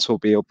 But the answer will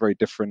be very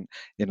different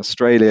in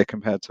Australia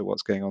compared to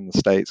what's going on in the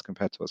States,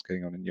 compared to what's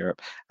going on in Europe.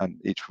 And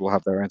each will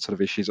have their own sort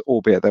of issues,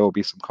 albeit there will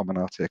be some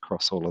commonality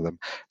across all of them.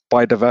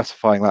 By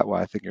diversifying that way,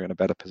 I think you're in a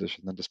better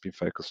position than just being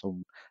focused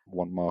on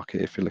one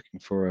market if you're looking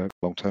for a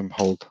long-term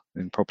hold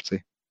in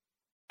property.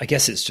 I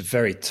guess it's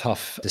very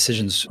tough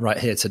decisions right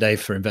here today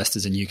for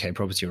investors in UK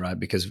property, right?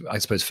 Because I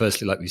suppose,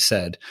 firstly, like we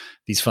said,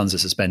 these funds are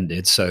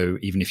suspended. So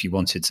even if you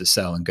wanted to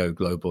sell and go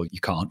global,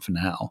 you can't for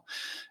now.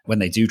 When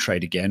they do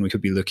trade again, we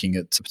could be looking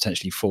at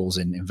potentially falls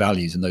in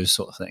values and those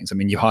sort of things. I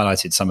mean, you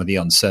highlighted some of the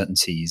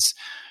uncertainties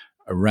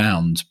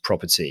around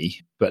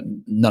property, but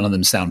none of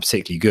them sound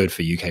particularly good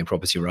for UK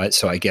property, right?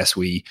 So I guess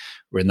we're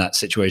in that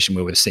situation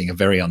where we're seeing a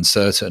very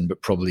uncertain,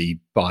 but probably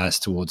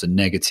biased towards a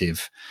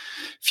negative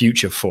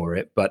future for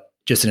it, but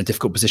just in a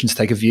difficult position to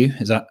take a view.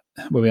 Is that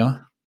where we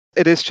are?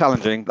 It is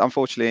challenging.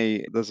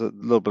 Unfortunately, there's a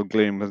little bit of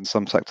gloom in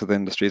some sectors of the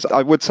industries.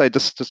 I would say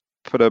just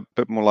put a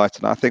bit more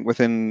light on it. I think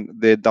within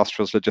the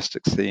industrials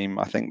logistics theme,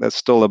 I think there's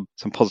still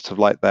some positive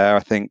light there.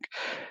 I think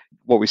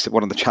what we see,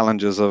 one of the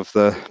challenges of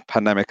the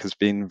pandemic has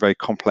been very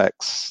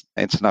complex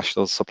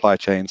international supply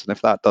chains. And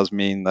if that does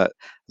mean that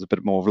there's a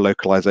bit more of a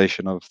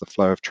localization of the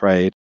flow of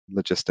trade,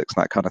 logistics,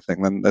 and that kind of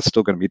thing, then there's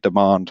still going to be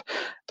demand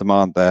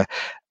there.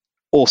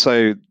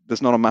 Also,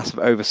 there's not a massive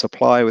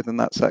oversupply within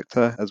that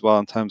sector as well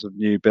in terms of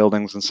new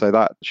buildings. And so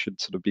that should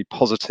sort of be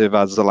positive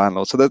as a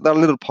landlord. So there are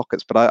little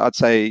pockets, but I'd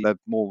say there's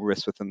more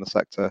risk within the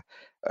sector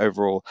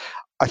overall.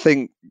 I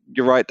think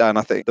you're right, Dan.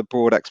 I think the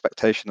broad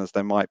expectation is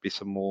there might be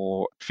some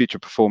more future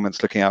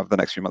performance looking out for the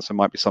next few months. There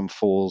might be some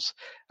falls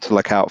to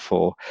look out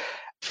for.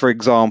 For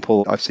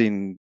example, I've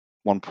seen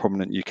one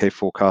prominent UK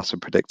forecaster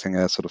predicting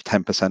a sort of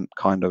 10%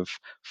 kind of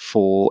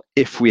fall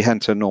if we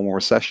enter a normal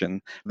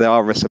recession. There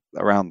are risks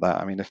around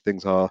that. I mean, if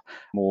things are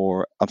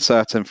more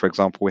uncertain, for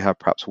example, we have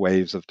perhaps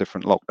waves of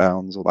different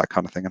lockdowns or that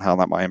kind of thing, and how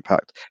that might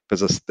impact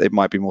business, it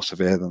might be more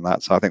severe than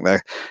that. So I think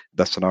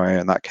the scenario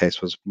in that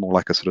case was more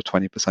like a sort of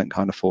 20%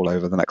 kind of fall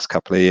over the next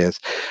couple of years.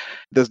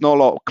 There's not a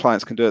lot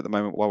clients can do at the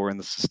moment while we're in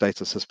the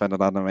state of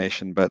suspended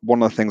animation. But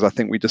one of the things I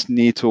think we just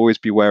need to always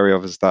be wary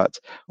of is that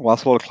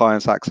whilst a lot of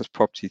clients access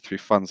property through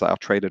funds that are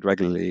traded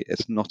regularly,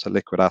 it's not a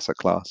liquid asset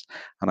class.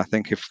 And I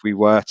think if we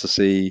were to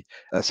see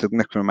a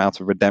significant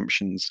amount of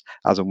redemptions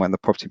as and when the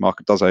property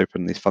market does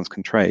open, these funds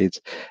can trade.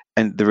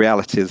 And the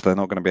reality is they're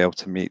not going to be able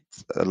to meet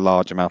a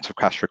large amount of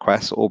cash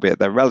requests, albeit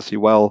they're relatively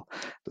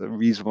a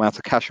reasonable amount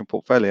of cash in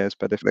portfolios.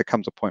 But if there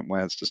comes a point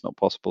where it's just not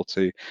possible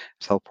to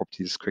sell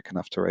properties quick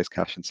enough to raise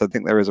cash. And so I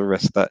think there is a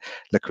risk that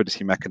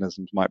liquidity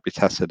mechanisms might be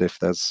tested if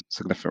there's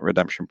significant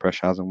redemption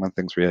pressure as and when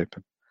things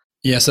reopen.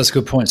 Yes, that's a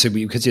good point. So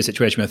we could see a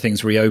situation where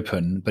things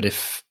reopen, but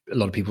if a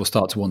lot of people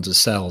start to want to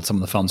sell, some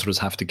of the funds will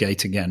just have to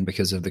gate again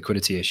because of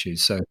liquidity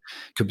issues. So it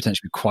could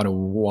potentially be quite a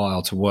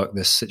while to work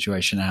this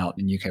situation out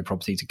in UK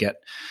property to get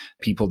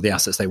people the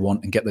assets they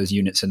want and get those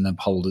units in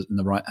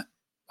the right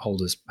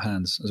holders'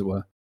 hands, as it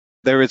were.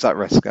 There is that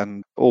risk,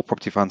 and all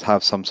property funds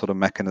have some sort of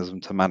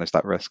mechanism to manage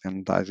that risk.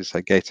 And as you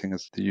say, gating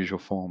is the usual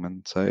form.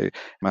 And so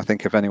I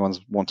think if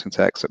anyone's wanting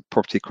to exit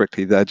property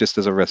quickly, there just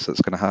is a risk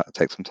that's going to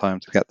take some time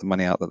to get the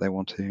money out that they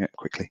want to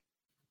quickly.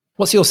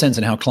 What's your sense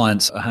in how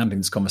clients are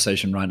handling this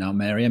conversation right now,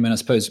 Mary? I mean, I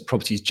suppose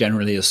property is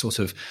generally a sort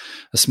of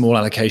a small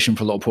allocation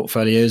for a lot of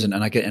portfolios. And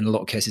I get in a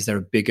lot of cases, there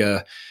are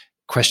bigger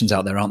questions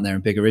out there, aren't there,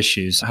 and bigger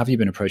issues. How have you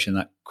been approaching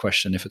that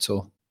question, if at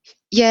all?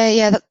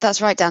 Yeah,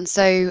 that's right, Dan.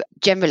 So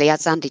generally,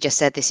 as Andy just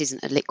said, this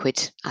isn't a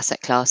liquid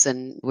asset class,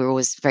 and we're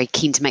always very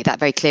keen to make that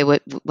very clear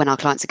when our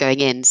clients are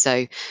going in.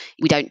 So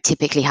we don't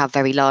typically have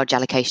very large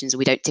allocations.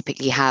 We don't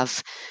typically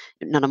have,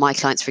 none of my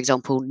clients, for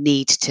example,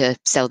 need to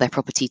sell their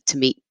property to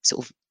meet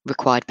sort of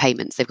required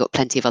payments. They've got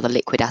plenty of other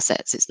liquid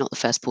assets. It's not the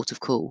first port of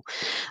call.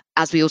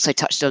 As we also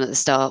touched on at the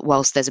start,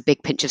 whilst there's a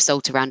big pinch of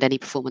salt around any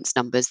performance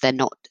numbers, they're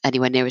not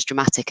anywhere near as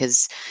dramatic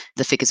as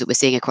the figures that we're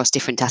seeing across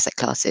different asset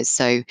classes.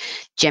 So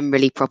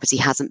generally, property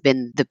hasn't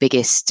been the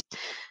biggest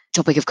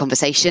topic of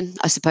conversation,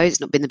 I suppose,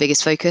 not been the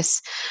biggest focus.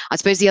 I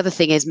suppose the other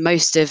thing is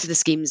most of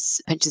the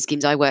pension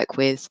schemes I work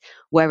with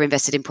were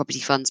invested in property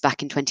funds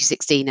back in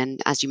 2016.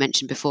 And as you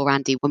mentioned before,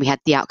 Andy, when we had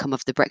the outcome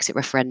of the Brexit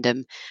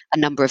referendum, a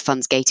number of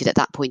funds gated at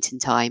that point in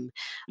time.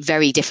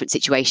 Very different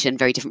situation,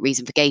 very different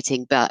reason for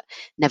gating. But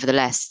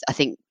nevertheless, I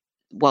think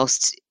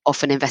whilst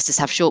often investors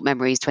have short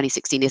memories,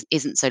 2016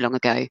 isn't so long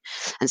ago.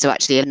 And so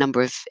actually a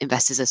number of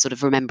investors are sort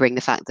of remembering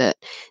the fact that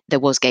there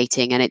was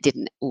gating and it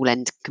didn't all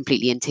end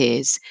completely in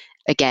tears.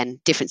 Again,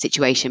 different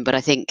situation, but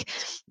I think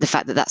the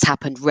fact that that's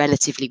happened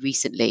relatively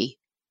recently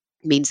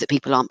means that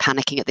people aren't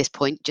panicking at this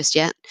point just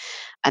yet.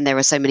 And there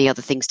are so many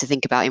other things to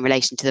think about in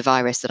relation to the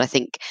virus that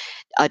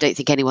I don't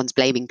think anyone's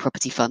blaming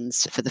property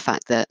funds for the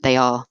fact that they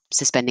are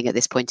suspending at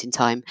this point in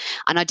time.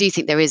 And I do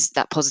think there is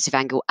that positive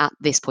angle at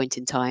this point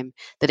in time,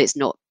 that it's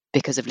not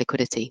because of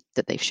liquidity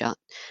that they've shut.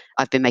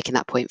 I've been making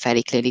that point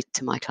fairly clearly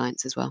to my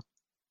clients as well.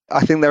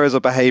 I think there is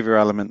a behavior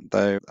element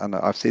though, and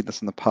I've seen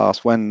this in the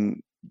past.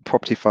 When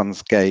property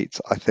funds gate,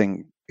 I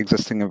think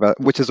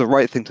which is the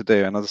right thing to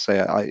do. And as I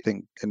say, I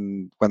think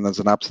when there's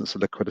an absence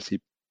of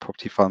liquidity,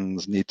 property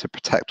funds need to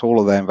protect all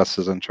of their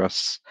investors'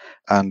 interests,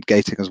 and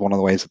gating is one of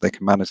the ways that they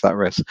can manage that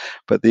risk.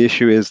 But the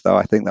issue is, though,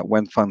 I think that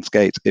when funds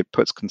gate, it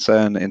puts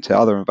concern into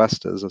other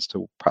investors as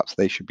to perhaps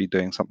they should be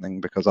doing something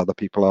because other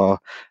people are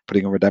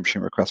putting a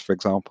redemption request, for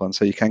example. And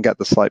so you can get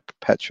the slight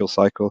perpetual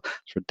cycle,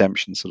 this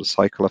redemption sort of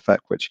cycle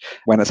effect, which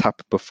when it's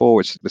happened before,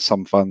 which with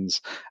some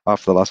funds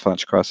after the last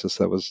financial crisis,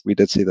 we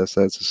did see there's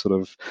a sort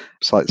of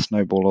slight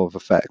snowball of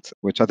effect,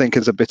 which I think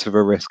is a bit of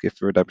a risk if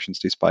the redemptions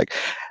do spike.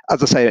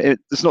 As I say,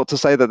 it's not to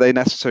say that they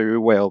necessarily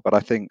will, but I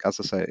think, as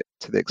I say,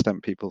 to the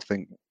extent people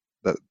think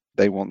that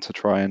they want to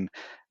try and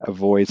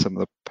avoid some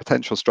of the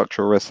potential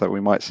structural risks that we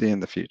might see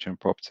in the future in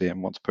property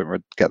and want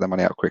to get their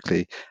money out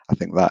quickly, I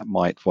think that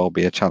might well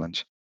be a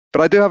challenge.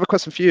 But I do have a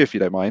question for you, if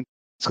you don't mind.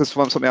 It's because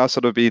something I've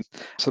sort of been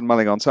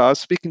mulling on. So I was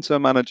speaking to a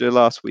manager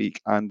last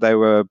week, and they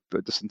were,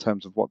 just in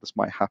terms of what this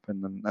might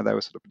happen, and they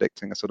were sort of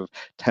predicting a sort of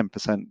 10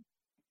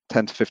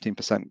 to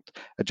 15%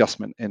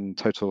 adjustment in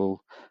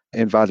total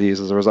in values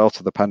as a result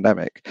of the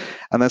pandemic.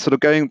 And then sort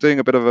of doing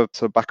a bit of a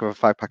sort of back of a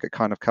five packet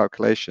kind of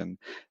calculation,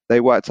 they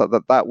worked out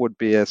that would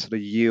be a sort of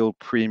yield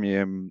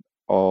premium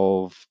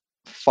of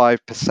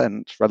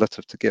 5%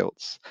 relative to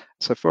gilts.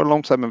 So for a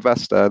long-term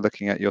investor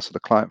looking at your sort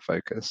of client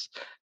focus,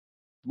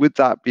 would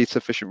that be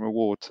sufficient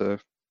reward do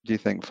you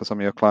think, for some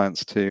of your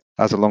clients to,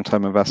 as a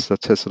long-term investor,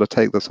 to sort of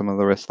take some of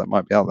the risks that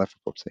might be out there for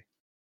property?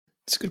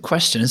 It's a good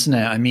question, isn't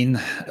it? I mean,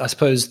 I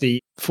suppose the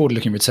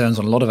forward-looking returns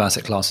on a lot of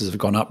asset classes have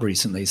gone up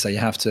recently, so you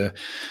have to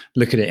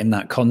look at it in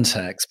that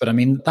context. But I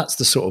mean, that's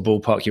the sort of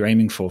ballpark you're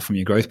aiming for from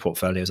your growth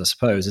portfolios, I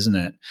suppose, isn't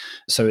it?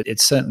 So it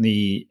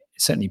certainly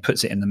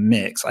puts it in the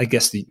mix. I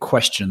guess the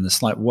question, the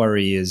slight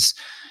worry is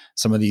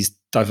some of these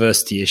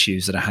diversity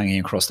issues that are hanging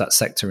across that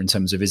sector in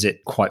terms of, is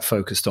it quite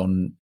focused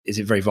on, is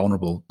it very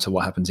vulnerable to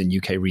what happens in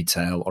UK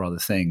retail or other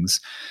things?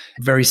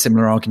 Very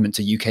similar argument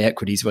to UK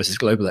equities versus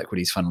global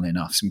equities, funnily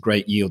enough. Some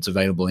great yields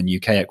available in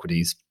UK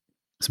equities,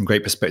 some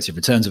great prospective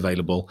returns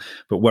available,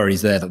 but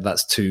worries there that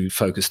that's too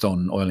focused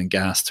on oil and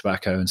gas,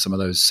 tobacco, and some of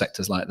those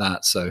sectors like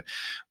that. So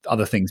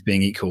other things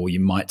being equal, you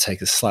might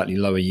take a slightly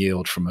lower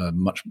yield from a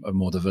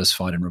more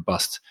diversified and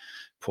robust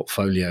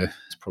portfolio.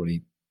 It's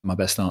probably my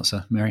best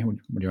answer. Mary, what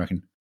do you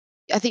reckon?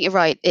 I think you're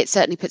right. It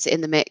certainly puts it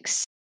in the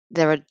mix.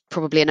 There are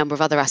probably a number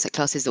of other asset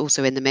classes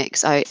also in the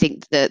mix. I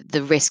think that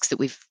the risks that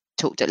we've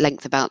talked at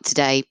length about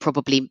today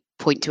probably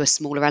point to a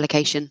smaller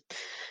allocation,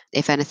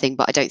 if anything,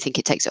 but I don't think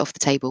it takes it off the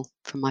table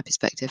from my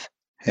perspective.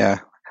 Yeah.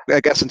 I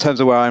guess in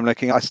terms of where I'm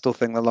looking, I still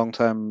think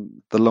the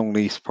long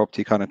lease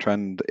property kind of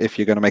trend, if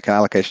you're going to make an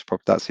allocation to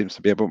property, that seems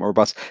to be a bit more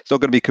robust. It's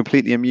not going to be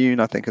completely immune.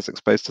 I think it's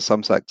exposed to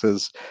some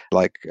sectors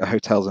like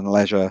hotels and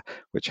leisure,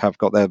 which have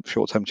got their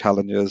short-term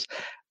challenges.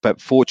 But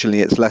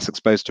fortunately, it's less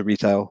exposed to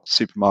retail,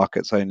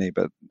 supermarkets only.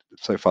 But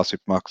so far,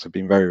 supermarkets have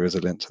been very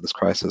resilient to this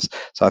crisis.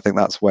 So I think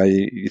that's where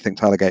you think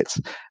to allocate.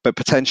 But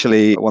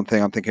potentially, one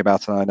thing I'm thinking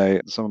about, and I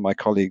know some of my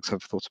colleagues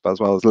have thought about as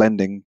well, is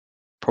lending,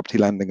 property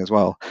lending as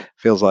well.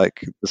 Feels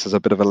like this is a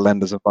bit of a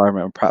lender's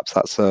environment, and perhaps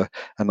that's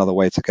another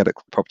way to get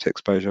property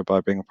exposure by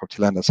being a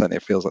property lender. Certainly,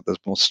 it feels like there's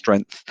more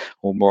strength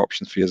or more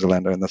options for you as a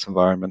lender in this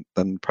environment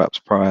than perhaps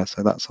prior.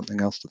 So that's something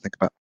else to think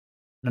about.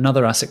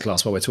 Another asset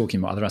class, while we're talking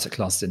about other asset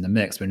classes in the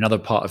mix, but another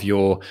part of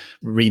your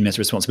remit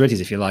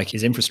responsibilities, if you like,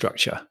 is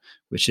infrastructure,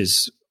 which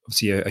is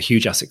obviously a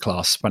huge asset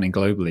class spanning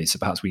globally. So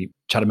perhaps we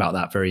chat about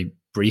that very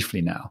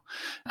briefly now.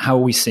 How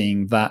are we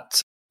seeing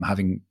that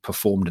having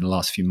performed in the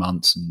last few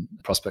months and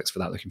prospects for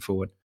that looking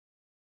forward?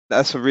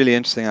 That's a really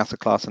interesting asset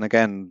class. And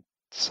again,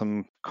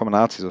 some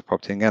commonalities with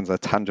property. Again, they're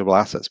tangible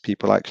assets.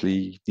 People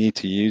actually need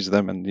to use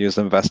them, and you as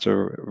an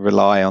investor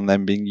rely on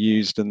them being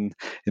used in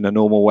a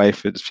normal way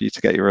for you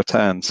to get your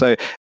return. So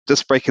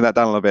just breaking that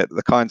down a little bit,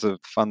 the kinds of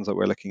funds that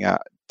we're looking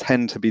at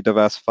tend to be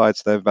diversified.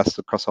 So they're invested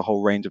across a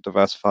whole range of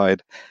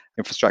diversified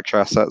infrastructure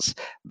assets.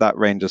 That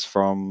ranges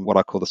from what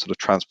I call the sort of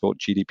transport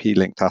GDP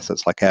linked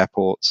assets like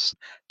airports,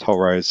 toll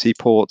roads,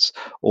 seaports,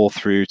 all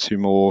through to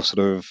more sort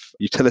of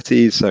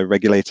utilities, so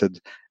regulated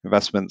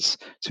investments,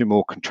 to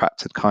more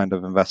contracted kind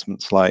of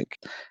investments like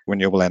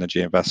renewable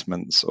energy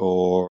investments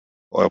or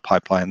oil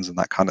pipelines and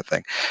that kind of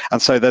thing.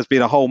 And so there's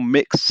been a whole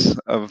mix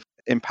of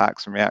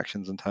impacts and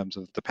reactions in terms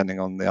of depending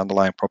on the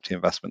underlying property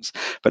investments.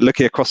 But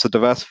looking across the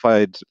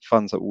diversified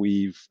funds that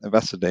we've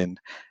invested in,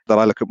 that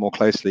I look at more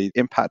closely,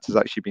 impact has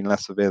actually been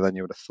less severe than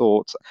you would have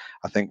thought.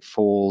 I think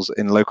falls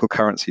in local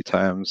currency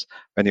terms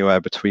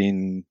anywhere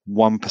between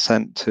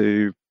 1%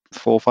 to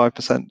 4 or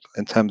 5%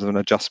 in terms of an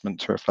adjustment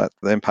to reflect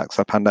the impacts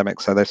of the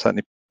pandemic. So they've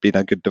certainly been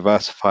a good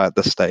diversifier at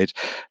this stage.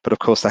 But of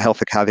course, the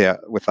healthy caveat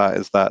with that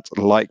is that,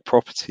 like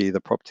property,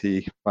 the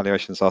property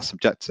valuations are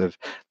subjective.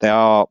 They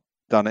are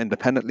done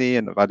independently,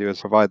 and the valuers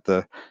provide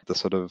the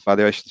sort of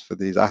valuations for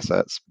these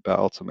assets, but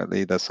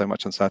ultimately there's so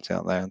much uncertainty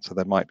out there, and so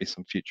there might be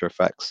some future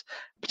effects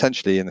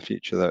potentially in the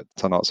future that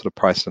are not sort of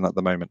priced in at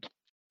the moment.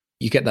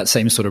 You get that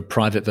same sort of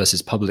private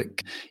versus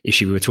public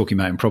issue we were talking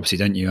about in property,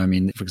 don't you? I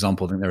mean, for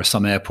example, I think there are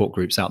some airport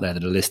groups out there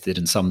that are listed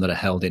and some that are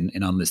held in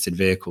unlisted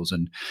vehicles,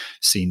 and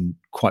seen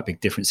quite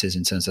big differences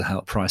in terms of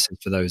how prices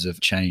for those have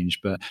changed.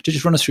 But to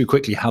just run us through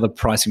quickly how the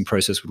pricing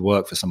process would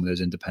work for some of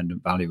those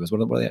independent valuers, what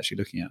are they actually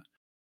looking at?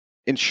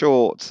 In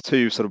short,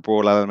 two sort of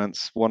broad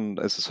elements. One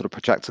is the sort of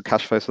projected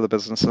cash flows for the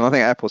business, and I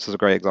think airports is a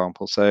great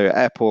example. So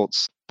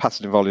airports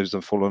passenger volumes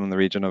have fallen in the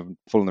region of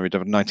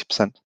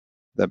 90%.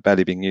 They're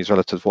barely being used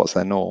relative to what's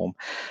their norm.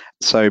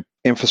 So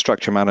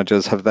infrastructure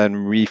managers have then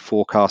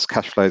reforecast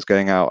cash flows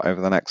going out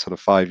over the next sort of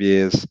 5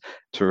 years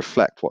to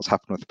reflect what's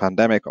happened with the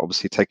pandemic,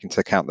 obviously taking into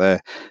account the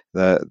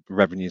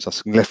revenues are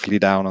significantly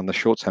down on the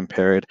short-term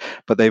period,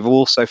 but they've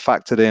also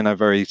factored in a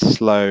very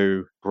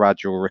slow,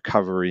 gradual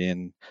recovery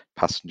in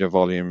passenger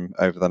volume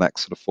over the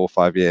next sort of 4 or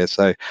 5 years.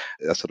 So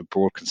a sort of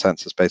broad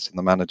consensus based on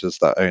the managers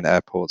that own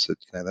airports,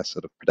 they're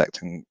sort of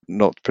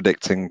not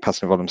predicting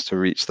passenger volumes to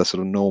reach the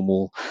sort of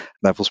normal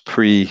levels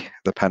pre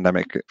the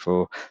pandemic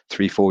for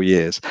 3-4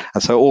 years.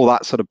 And so all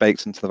that sort of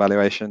bakes into the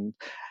valuation.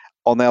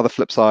 On the other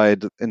flip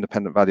side,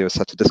 independent valuers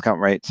set a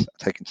discount rate,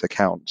 take into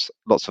account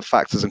lots of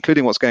factors,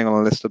 including what's going on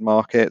in the listed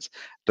market,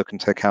 look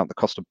into account the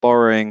cost of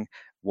borrowing,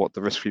 what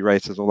the risk-free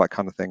rate is, all that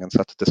kind of thing, and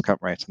set a discount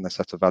rate, and they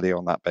set a value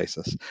on that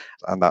basis.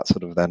 And that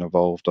sort of then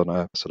evolved on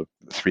a sort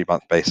of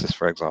 3-month basis,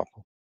 for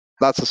example.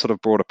 That's a sort of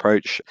broad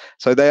approach.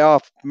 So they are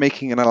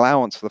making an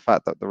allowance for the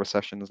fact that the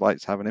recession is likely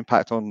to have an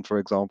impact on, for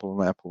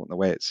example, an airport and the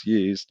way it's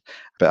used.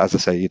 But as I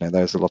say,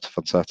 there's a lot of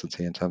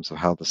uncertainty in terms of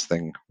how this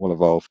thing will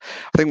evolve.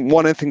 I think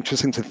one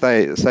interesting to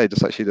say,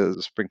 just actually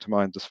to spring to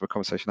mind, just for a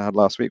conversation I had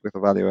last week with a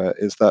valuer,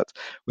 is that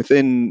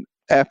within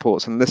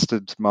airports and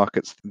listed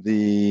markets,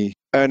 the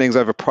earnings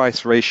over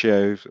price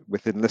ratio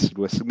within listed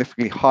were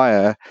significantly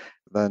higher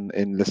than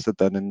in listed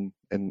than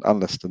in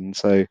unlisted. And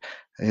so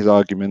his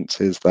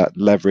argument is that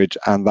leverage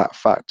and that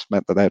fact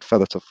meant that they had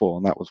further to fall.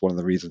 And that was one of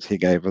the reasons he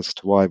gave as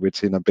to why we'd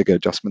seen a bigger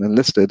adjustment in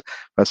listed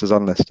versus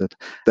unlisted.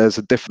 There's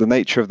the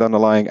nature of the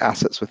underlying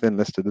assets within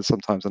listed is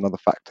sometimes another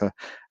factor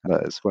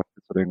that is worth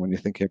considering when you're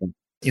thinking of them.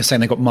 You're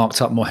saying they got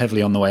marked up more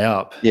heavily on the way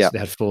up. Yeah. So they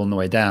had fallen on the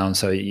way down.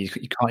 So you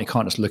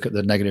can't just look at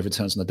the negative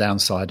returns on the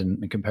downside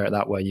and compare it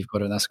that way. You've got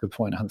to, and that's a good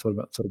point. I hadn't thought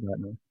about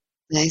it.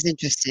 That is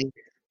interesting.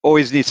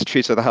 Always needs to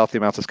treat it with a healthy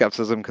amount of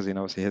skepticism, because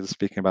obviously he's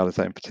speaking about his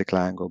own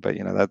particular angle. But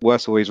that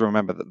worth always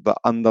remember that the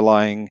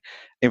underlying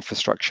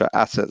infrastructure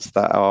assets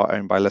that are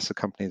owned by listed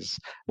companies,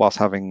 whilst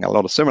having a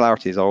lot of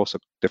similarities, are also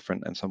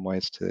different in some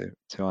ways to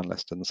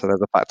unlisted. And so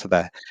there's a factor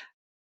there.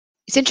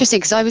 It's interesting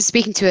because I was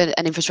speaking to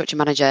an infrastructure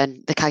manager,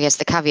 and the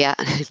caveat,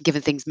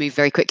 given things move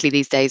very quickly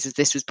these days, as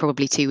this was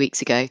probably 2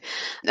 weeks ago,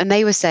 and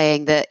they were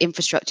saying that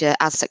infrastructure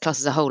asset class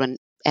as a whole, and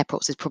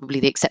airports is probably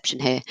the exception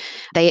here,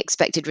 they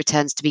expected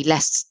returns to be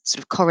less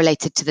sort of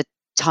correlated to the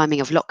timing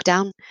of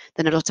lockdown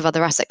than a lot of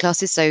other asset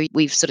classes. So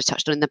we've sort of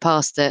touched on in the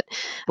past that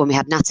when we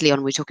had Natalie on,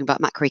 we were talking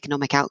about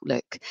macroeconomic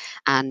outlook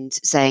and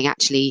saying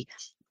actually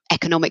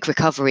economic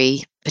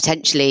recovery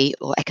potentially,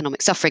 or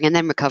economic suffering and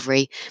then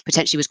recovery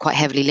potentially, was quite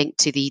heavily linked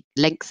to the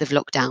length of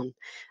lockdown, and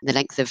the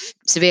length of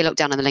severe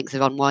lockdown and the length of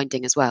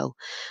unwinding as well.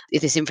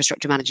 This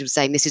infrastructure manager was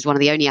saying this is one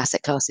of the only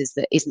asset classes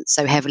that isn't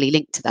so heavily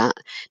linked to that.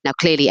 Now,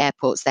 clearly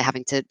airports, they're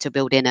having to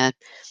build in a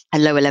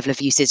lower level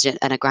of usage and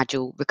a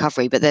gradual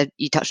recovery, but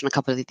you touched on a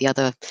couple of the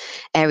other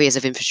areas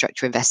of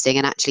infrastructure investing,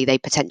 and actually they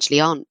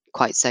potentially aren't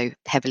quite so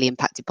heavily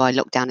impacted by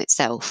lockdown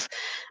itself.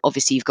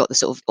 Obviously, you've got the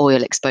sort of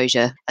oil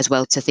exposure as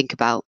well to think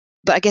about.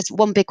 But I guess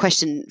one big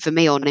question for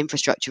me on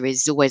infrastructure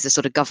is always the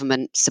sort of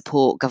government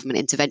support, government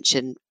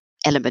intervention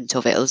element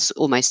of it. It's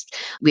almost,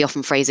 we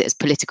often phrase it as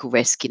political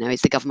risk.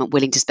 Is the government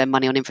willing to spend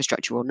money on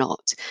infrastructure or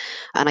not?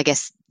 And I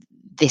guess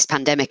this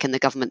pandemic and the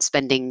government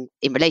spending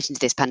in relation to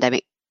this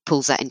pandemic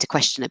pulls that into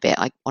question a bit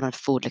on a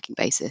forward-looking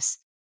basis.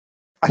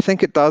 I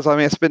think it does. I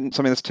mean,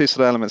 there's two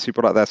sort of elements you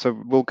brought out there. So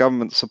will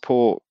government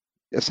support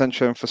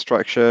essential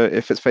infrastructure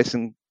if it's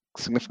facing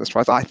significant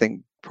strides? I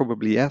think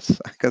probably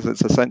yes, because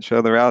it's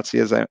essential. The reality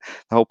is that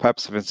the whole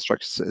purpose of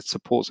infrastructure, it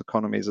supports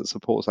economies, it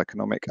supports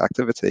economic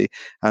activity,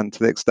 and to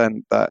the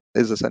extent that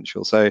is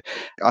essential. So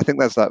I think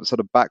there's that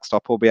sort of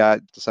backstop,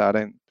 albeit to say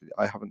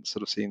I haven't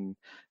sort of seen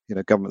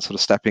government sort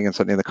of stepping in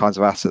certainly the kinds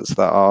of assets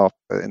that are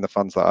in the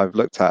funds that I've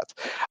looked at.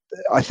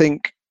 I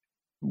think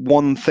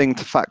one thing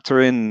to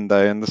factor in,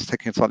 though, and this is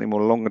taking a slightly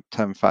more longer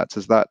term fact,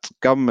 is that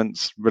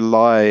governments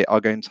are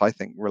going to, I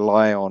think,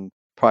 rely on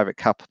private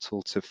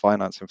capital to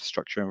finance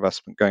infrastructure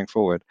investment going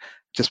forward.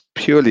 Just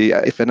purely,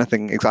 if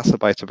anything,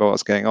 exacerbated by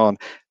what's going on,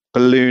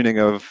 ballooning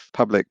of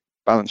public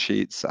balance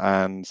sheets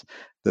and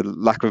the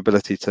lack of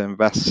ability to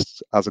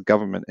invest as a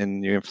government in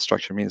new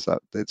infrastructure means that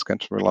it's going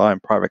to rely on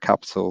private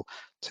capital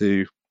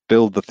to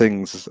build the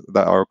things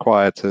that are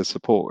required to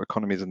support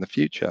economies in the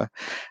future.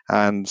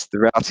 And the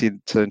reality,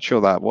 to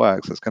ensure that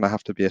works, it's going to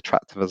have to be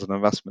attractive as an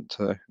investment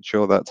to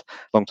ensure that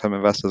long-term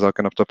investors are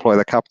going to deploy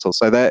their capital.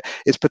 So there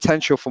is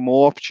potential for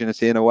more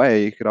opportunity in a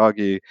way, you could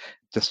argue,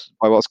 just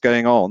by what's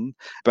going on.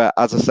 But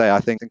as I say,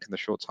 I think in the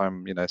short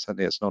time,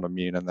 certainly it's not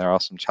immune and there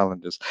are some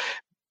challenges.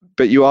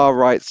 But you are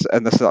right,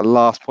 and this is the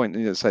last point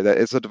you say that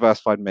it's a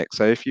diversified mix.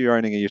 So if you're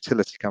owning a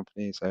utility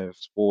company, so if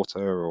it's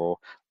water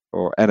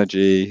or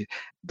energy,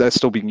 they're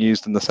still being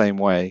used in the same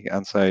way,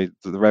 and so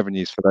the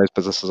revenues for those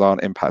businesses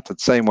aren't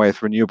impacted. Same way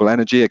with renewable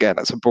energy. Again,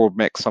 it's a broad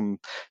mix. Some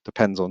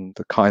depends on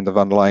the kind of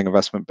underlying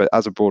investment, but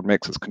as a broad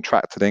mix, it's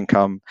contracted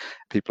income.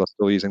 People are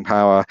still using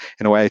power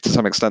in a way. To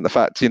some extent, the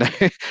fact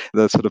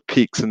the sort of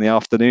peaks in the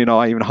afternoon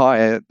are even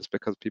higher. It's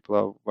because people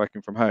are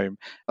working from home.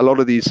 A lot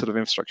of these sort of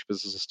infrastructure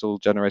businesses are still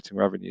generating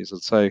revenues,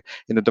 and so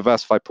in a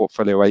diversified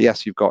portfolio where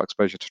yes, you've got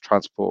exposure to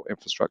transport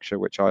infrastructure,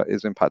 which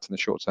is impacted in the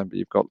short term, but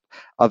you've got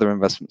other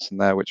investments in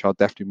there which are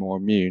definitely more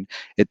immune.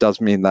 It does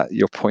mean that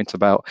your point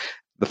about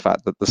the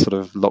fact that the sort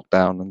of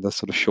lockdown and the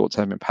sort of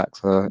short-term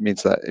impacts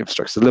means that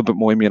infrastructure is a little bit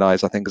more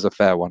immunized, I think, is a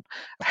fair one.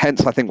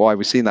 Hence, I think why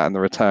we've seen that in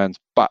the returns.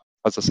 But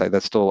as I say,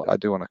 I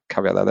do want to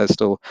caveat that there's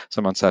still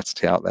some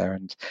uncertainty out there,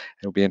 and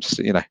it'll be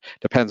interesting.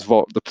 Depends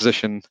what the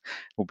position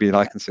will be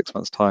like in 6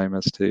 months' time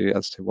as to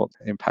what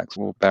impacts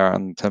will bear out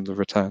in terms of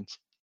returns.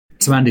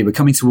 So Andy, we're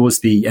coming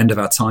towards the end of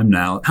our time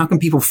now. How can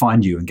people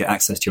find you and get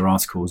access to your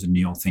articles and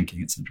your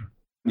thinking, etc.?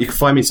 You can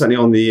find me certainly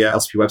on the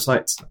LCP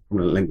website. I'm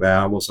going to link there.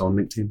 I'm also on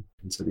LinkedIn. You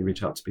can certainly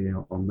reach out to me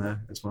on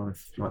there as well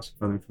if you'd like some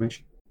further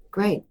information.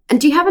 Great. And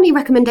do you have any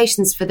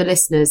recommendations for the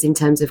listeners in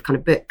terms of kind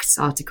of books,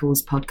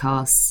 articles,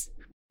 podcasts?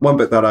 One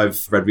book that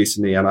I've read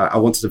recently, and I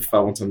want to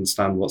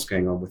understand what's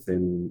going on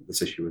within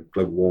this issue with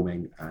global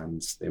warming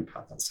and the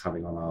impact that's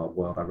having on our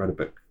world. I read a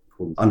book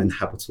called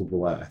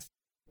Uninhabitable Earth,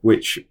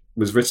 which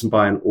was written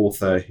by an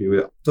author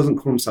who doesn't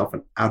call himself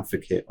an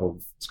advocate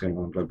of what's going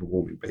on in global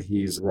warming, but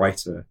he's a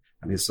writer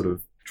and he's sort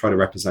of trying to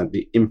represent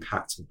the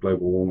impact of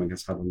global warming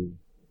has had on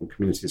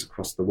communities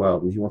across the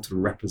world. And he wanted to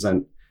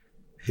represent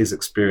his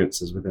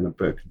experiences within a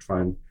book and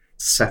try and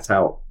set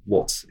out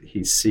what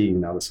he's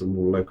seeing now at a sort of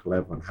more local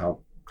level and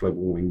how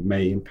global warming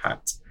may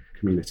impact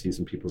communities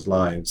and people's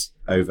lives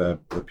over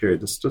the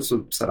period. Just to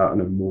sort of set out in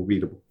a more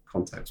readable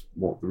context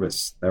what the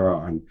risks there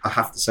are. And I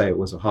have to say it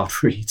was a hard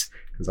read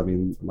because,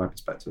 from my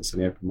perspective, it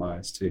certainly opened my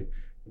eyes to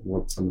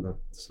what some of the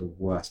sort of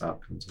worst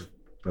outcomes of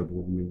global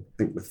warming. I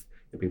think with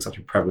it being such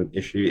a prevalent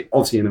issue,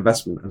 obviously an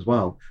investment as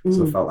well.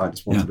 So I felt like I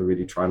just wanted to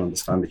really try and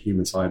understand the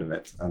human side of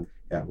it. And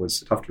it was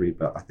tough to read,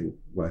 but I think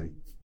worthy.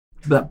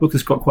 That book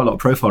has got quite a lot of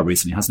profile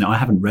recently, hasn't it? I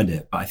haven't read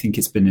it, but I think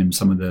it's been in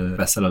some of the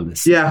bestseller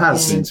lists. Yeah, it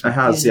has. It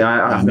has.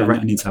 I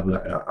need to have a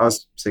look. I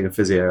was seeing a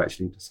physio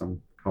actually.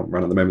 Can't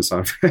run at the moment,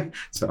 so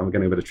I'm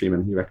getting a bit of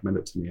treatment. He recommended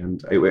it to me,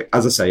 and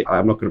as I say,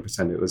 I'm not going to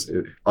pretend it was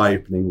an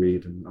eye-opening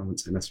read, and I wouldn't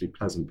say necessarily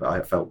pleasant, but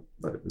I felt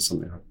that it was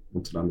something I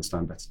wanted to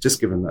understand better,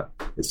 just given that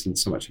it's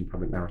so much in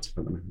public narrative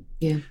at the moment.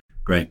 Yeah.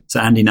 Great. So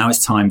Andy, now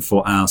it's time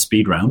for our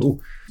speed round. Ooh.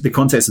 The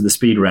context of the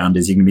speed round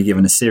is you can be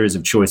given a series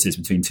of choices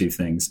between two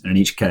things, and in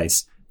each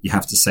case, you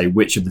have to say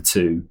which of the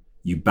two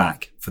you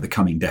back for the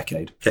coming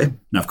decade. Okay.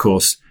 Now, of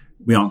course,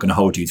 we aren't going to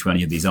hold you to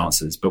any of these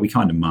answers, but we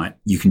kind of might.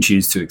 You can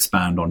choose to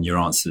expand on your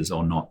answers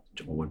or not,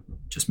 or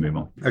just move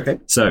on. Okay.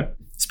 So,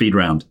 speed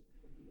round.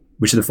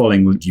 Which of the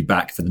following would you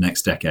back for the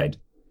next decade?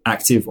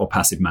 Active or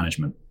passive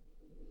management?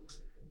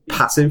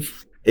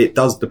 Passive. It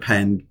does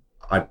depend.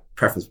 I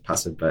preference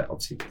passive, but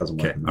obviously it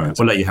doesn't work. Okay, all right.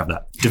 We'll let you have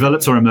that.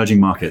 Developed or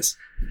emerging markets?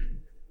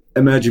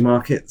 Emerging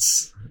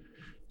markets.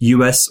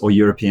 US or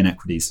European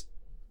equities?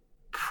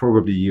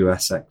 Probably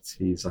US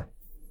equities, I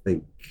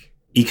think.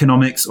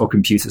 Economics or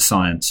computer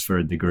science for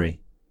a degree?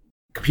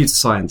 Computer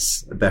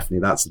science, definitely.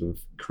 That's sort of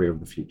career of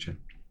the future.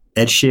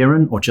 Ed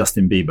Sheeran or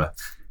Justin Bieber?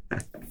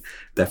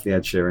 Definitely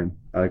Ed Sheeran.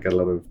 I get a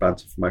lot of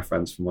banter from my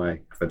friends for my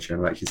Ed Sheeran.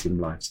 I've actually seen him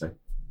live, so.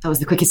 That was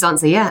the quickest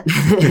answer yet.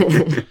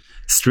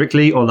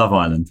 Strictly or Love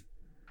Island?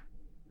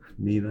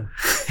 Neither.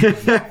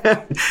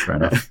 Fair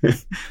enough.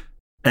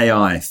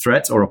 AI,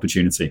 threat or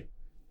opportunity?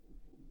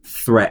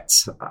 Threat,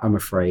 I'm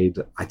afraid.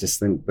 I just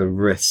think the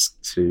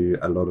risk to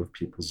a lot of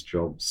people's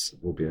jobs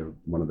will be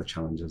one of the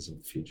challenges of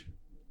the future.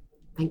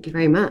 Thank you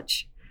very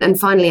much. And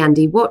finally,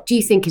 Andy, what do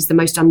you think is the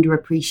most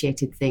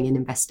underappreciated thing in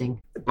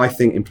investing? I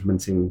think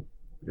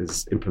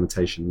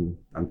implementation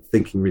and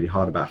thinking really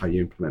hard about how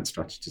you implement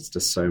strategies is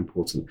just so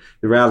important.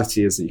 The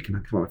reality is that you can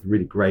come up with a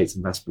really great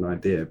investment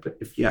idea, but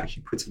if you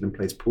actually put it in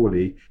place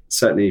poorly,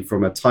 certainly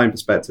from a time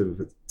perspective,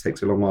 it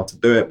takes a long while to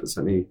do it, but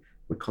certainly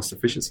from a cost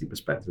efficiency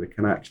perspective, it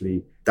can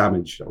actually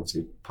damage,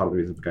 obviously, part of the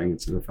reason for going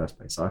into the first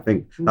place. So I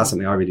think that's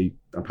something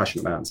I'm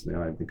passionate about and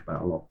something I think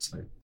about a lot. So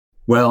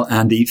Well,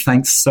 Andy,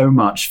 thanks so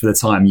much for the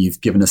time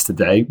you've given us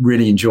today.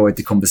 Really enjoyed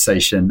the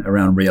conversation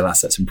around real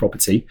assets and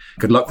property.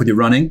 Good luck with your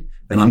running.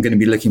 And I'm going to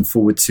be looking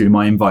forward to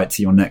my invite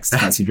to your next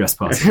fancy dress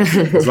party.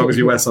 As long as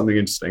you wear something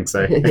interesting.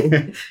 So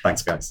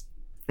thanks, guys.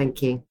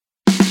 Thank you.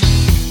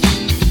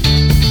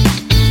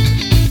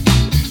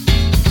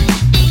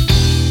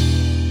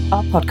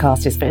 Our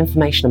podcast is for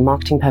information and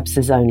marketing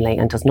purposes only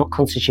and does not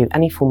constitute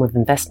any form of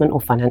investment or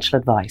financial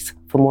advice.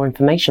 For more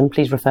information,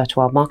 please refer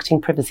to our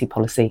marketing privacy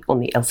policy on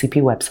the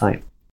LCP website.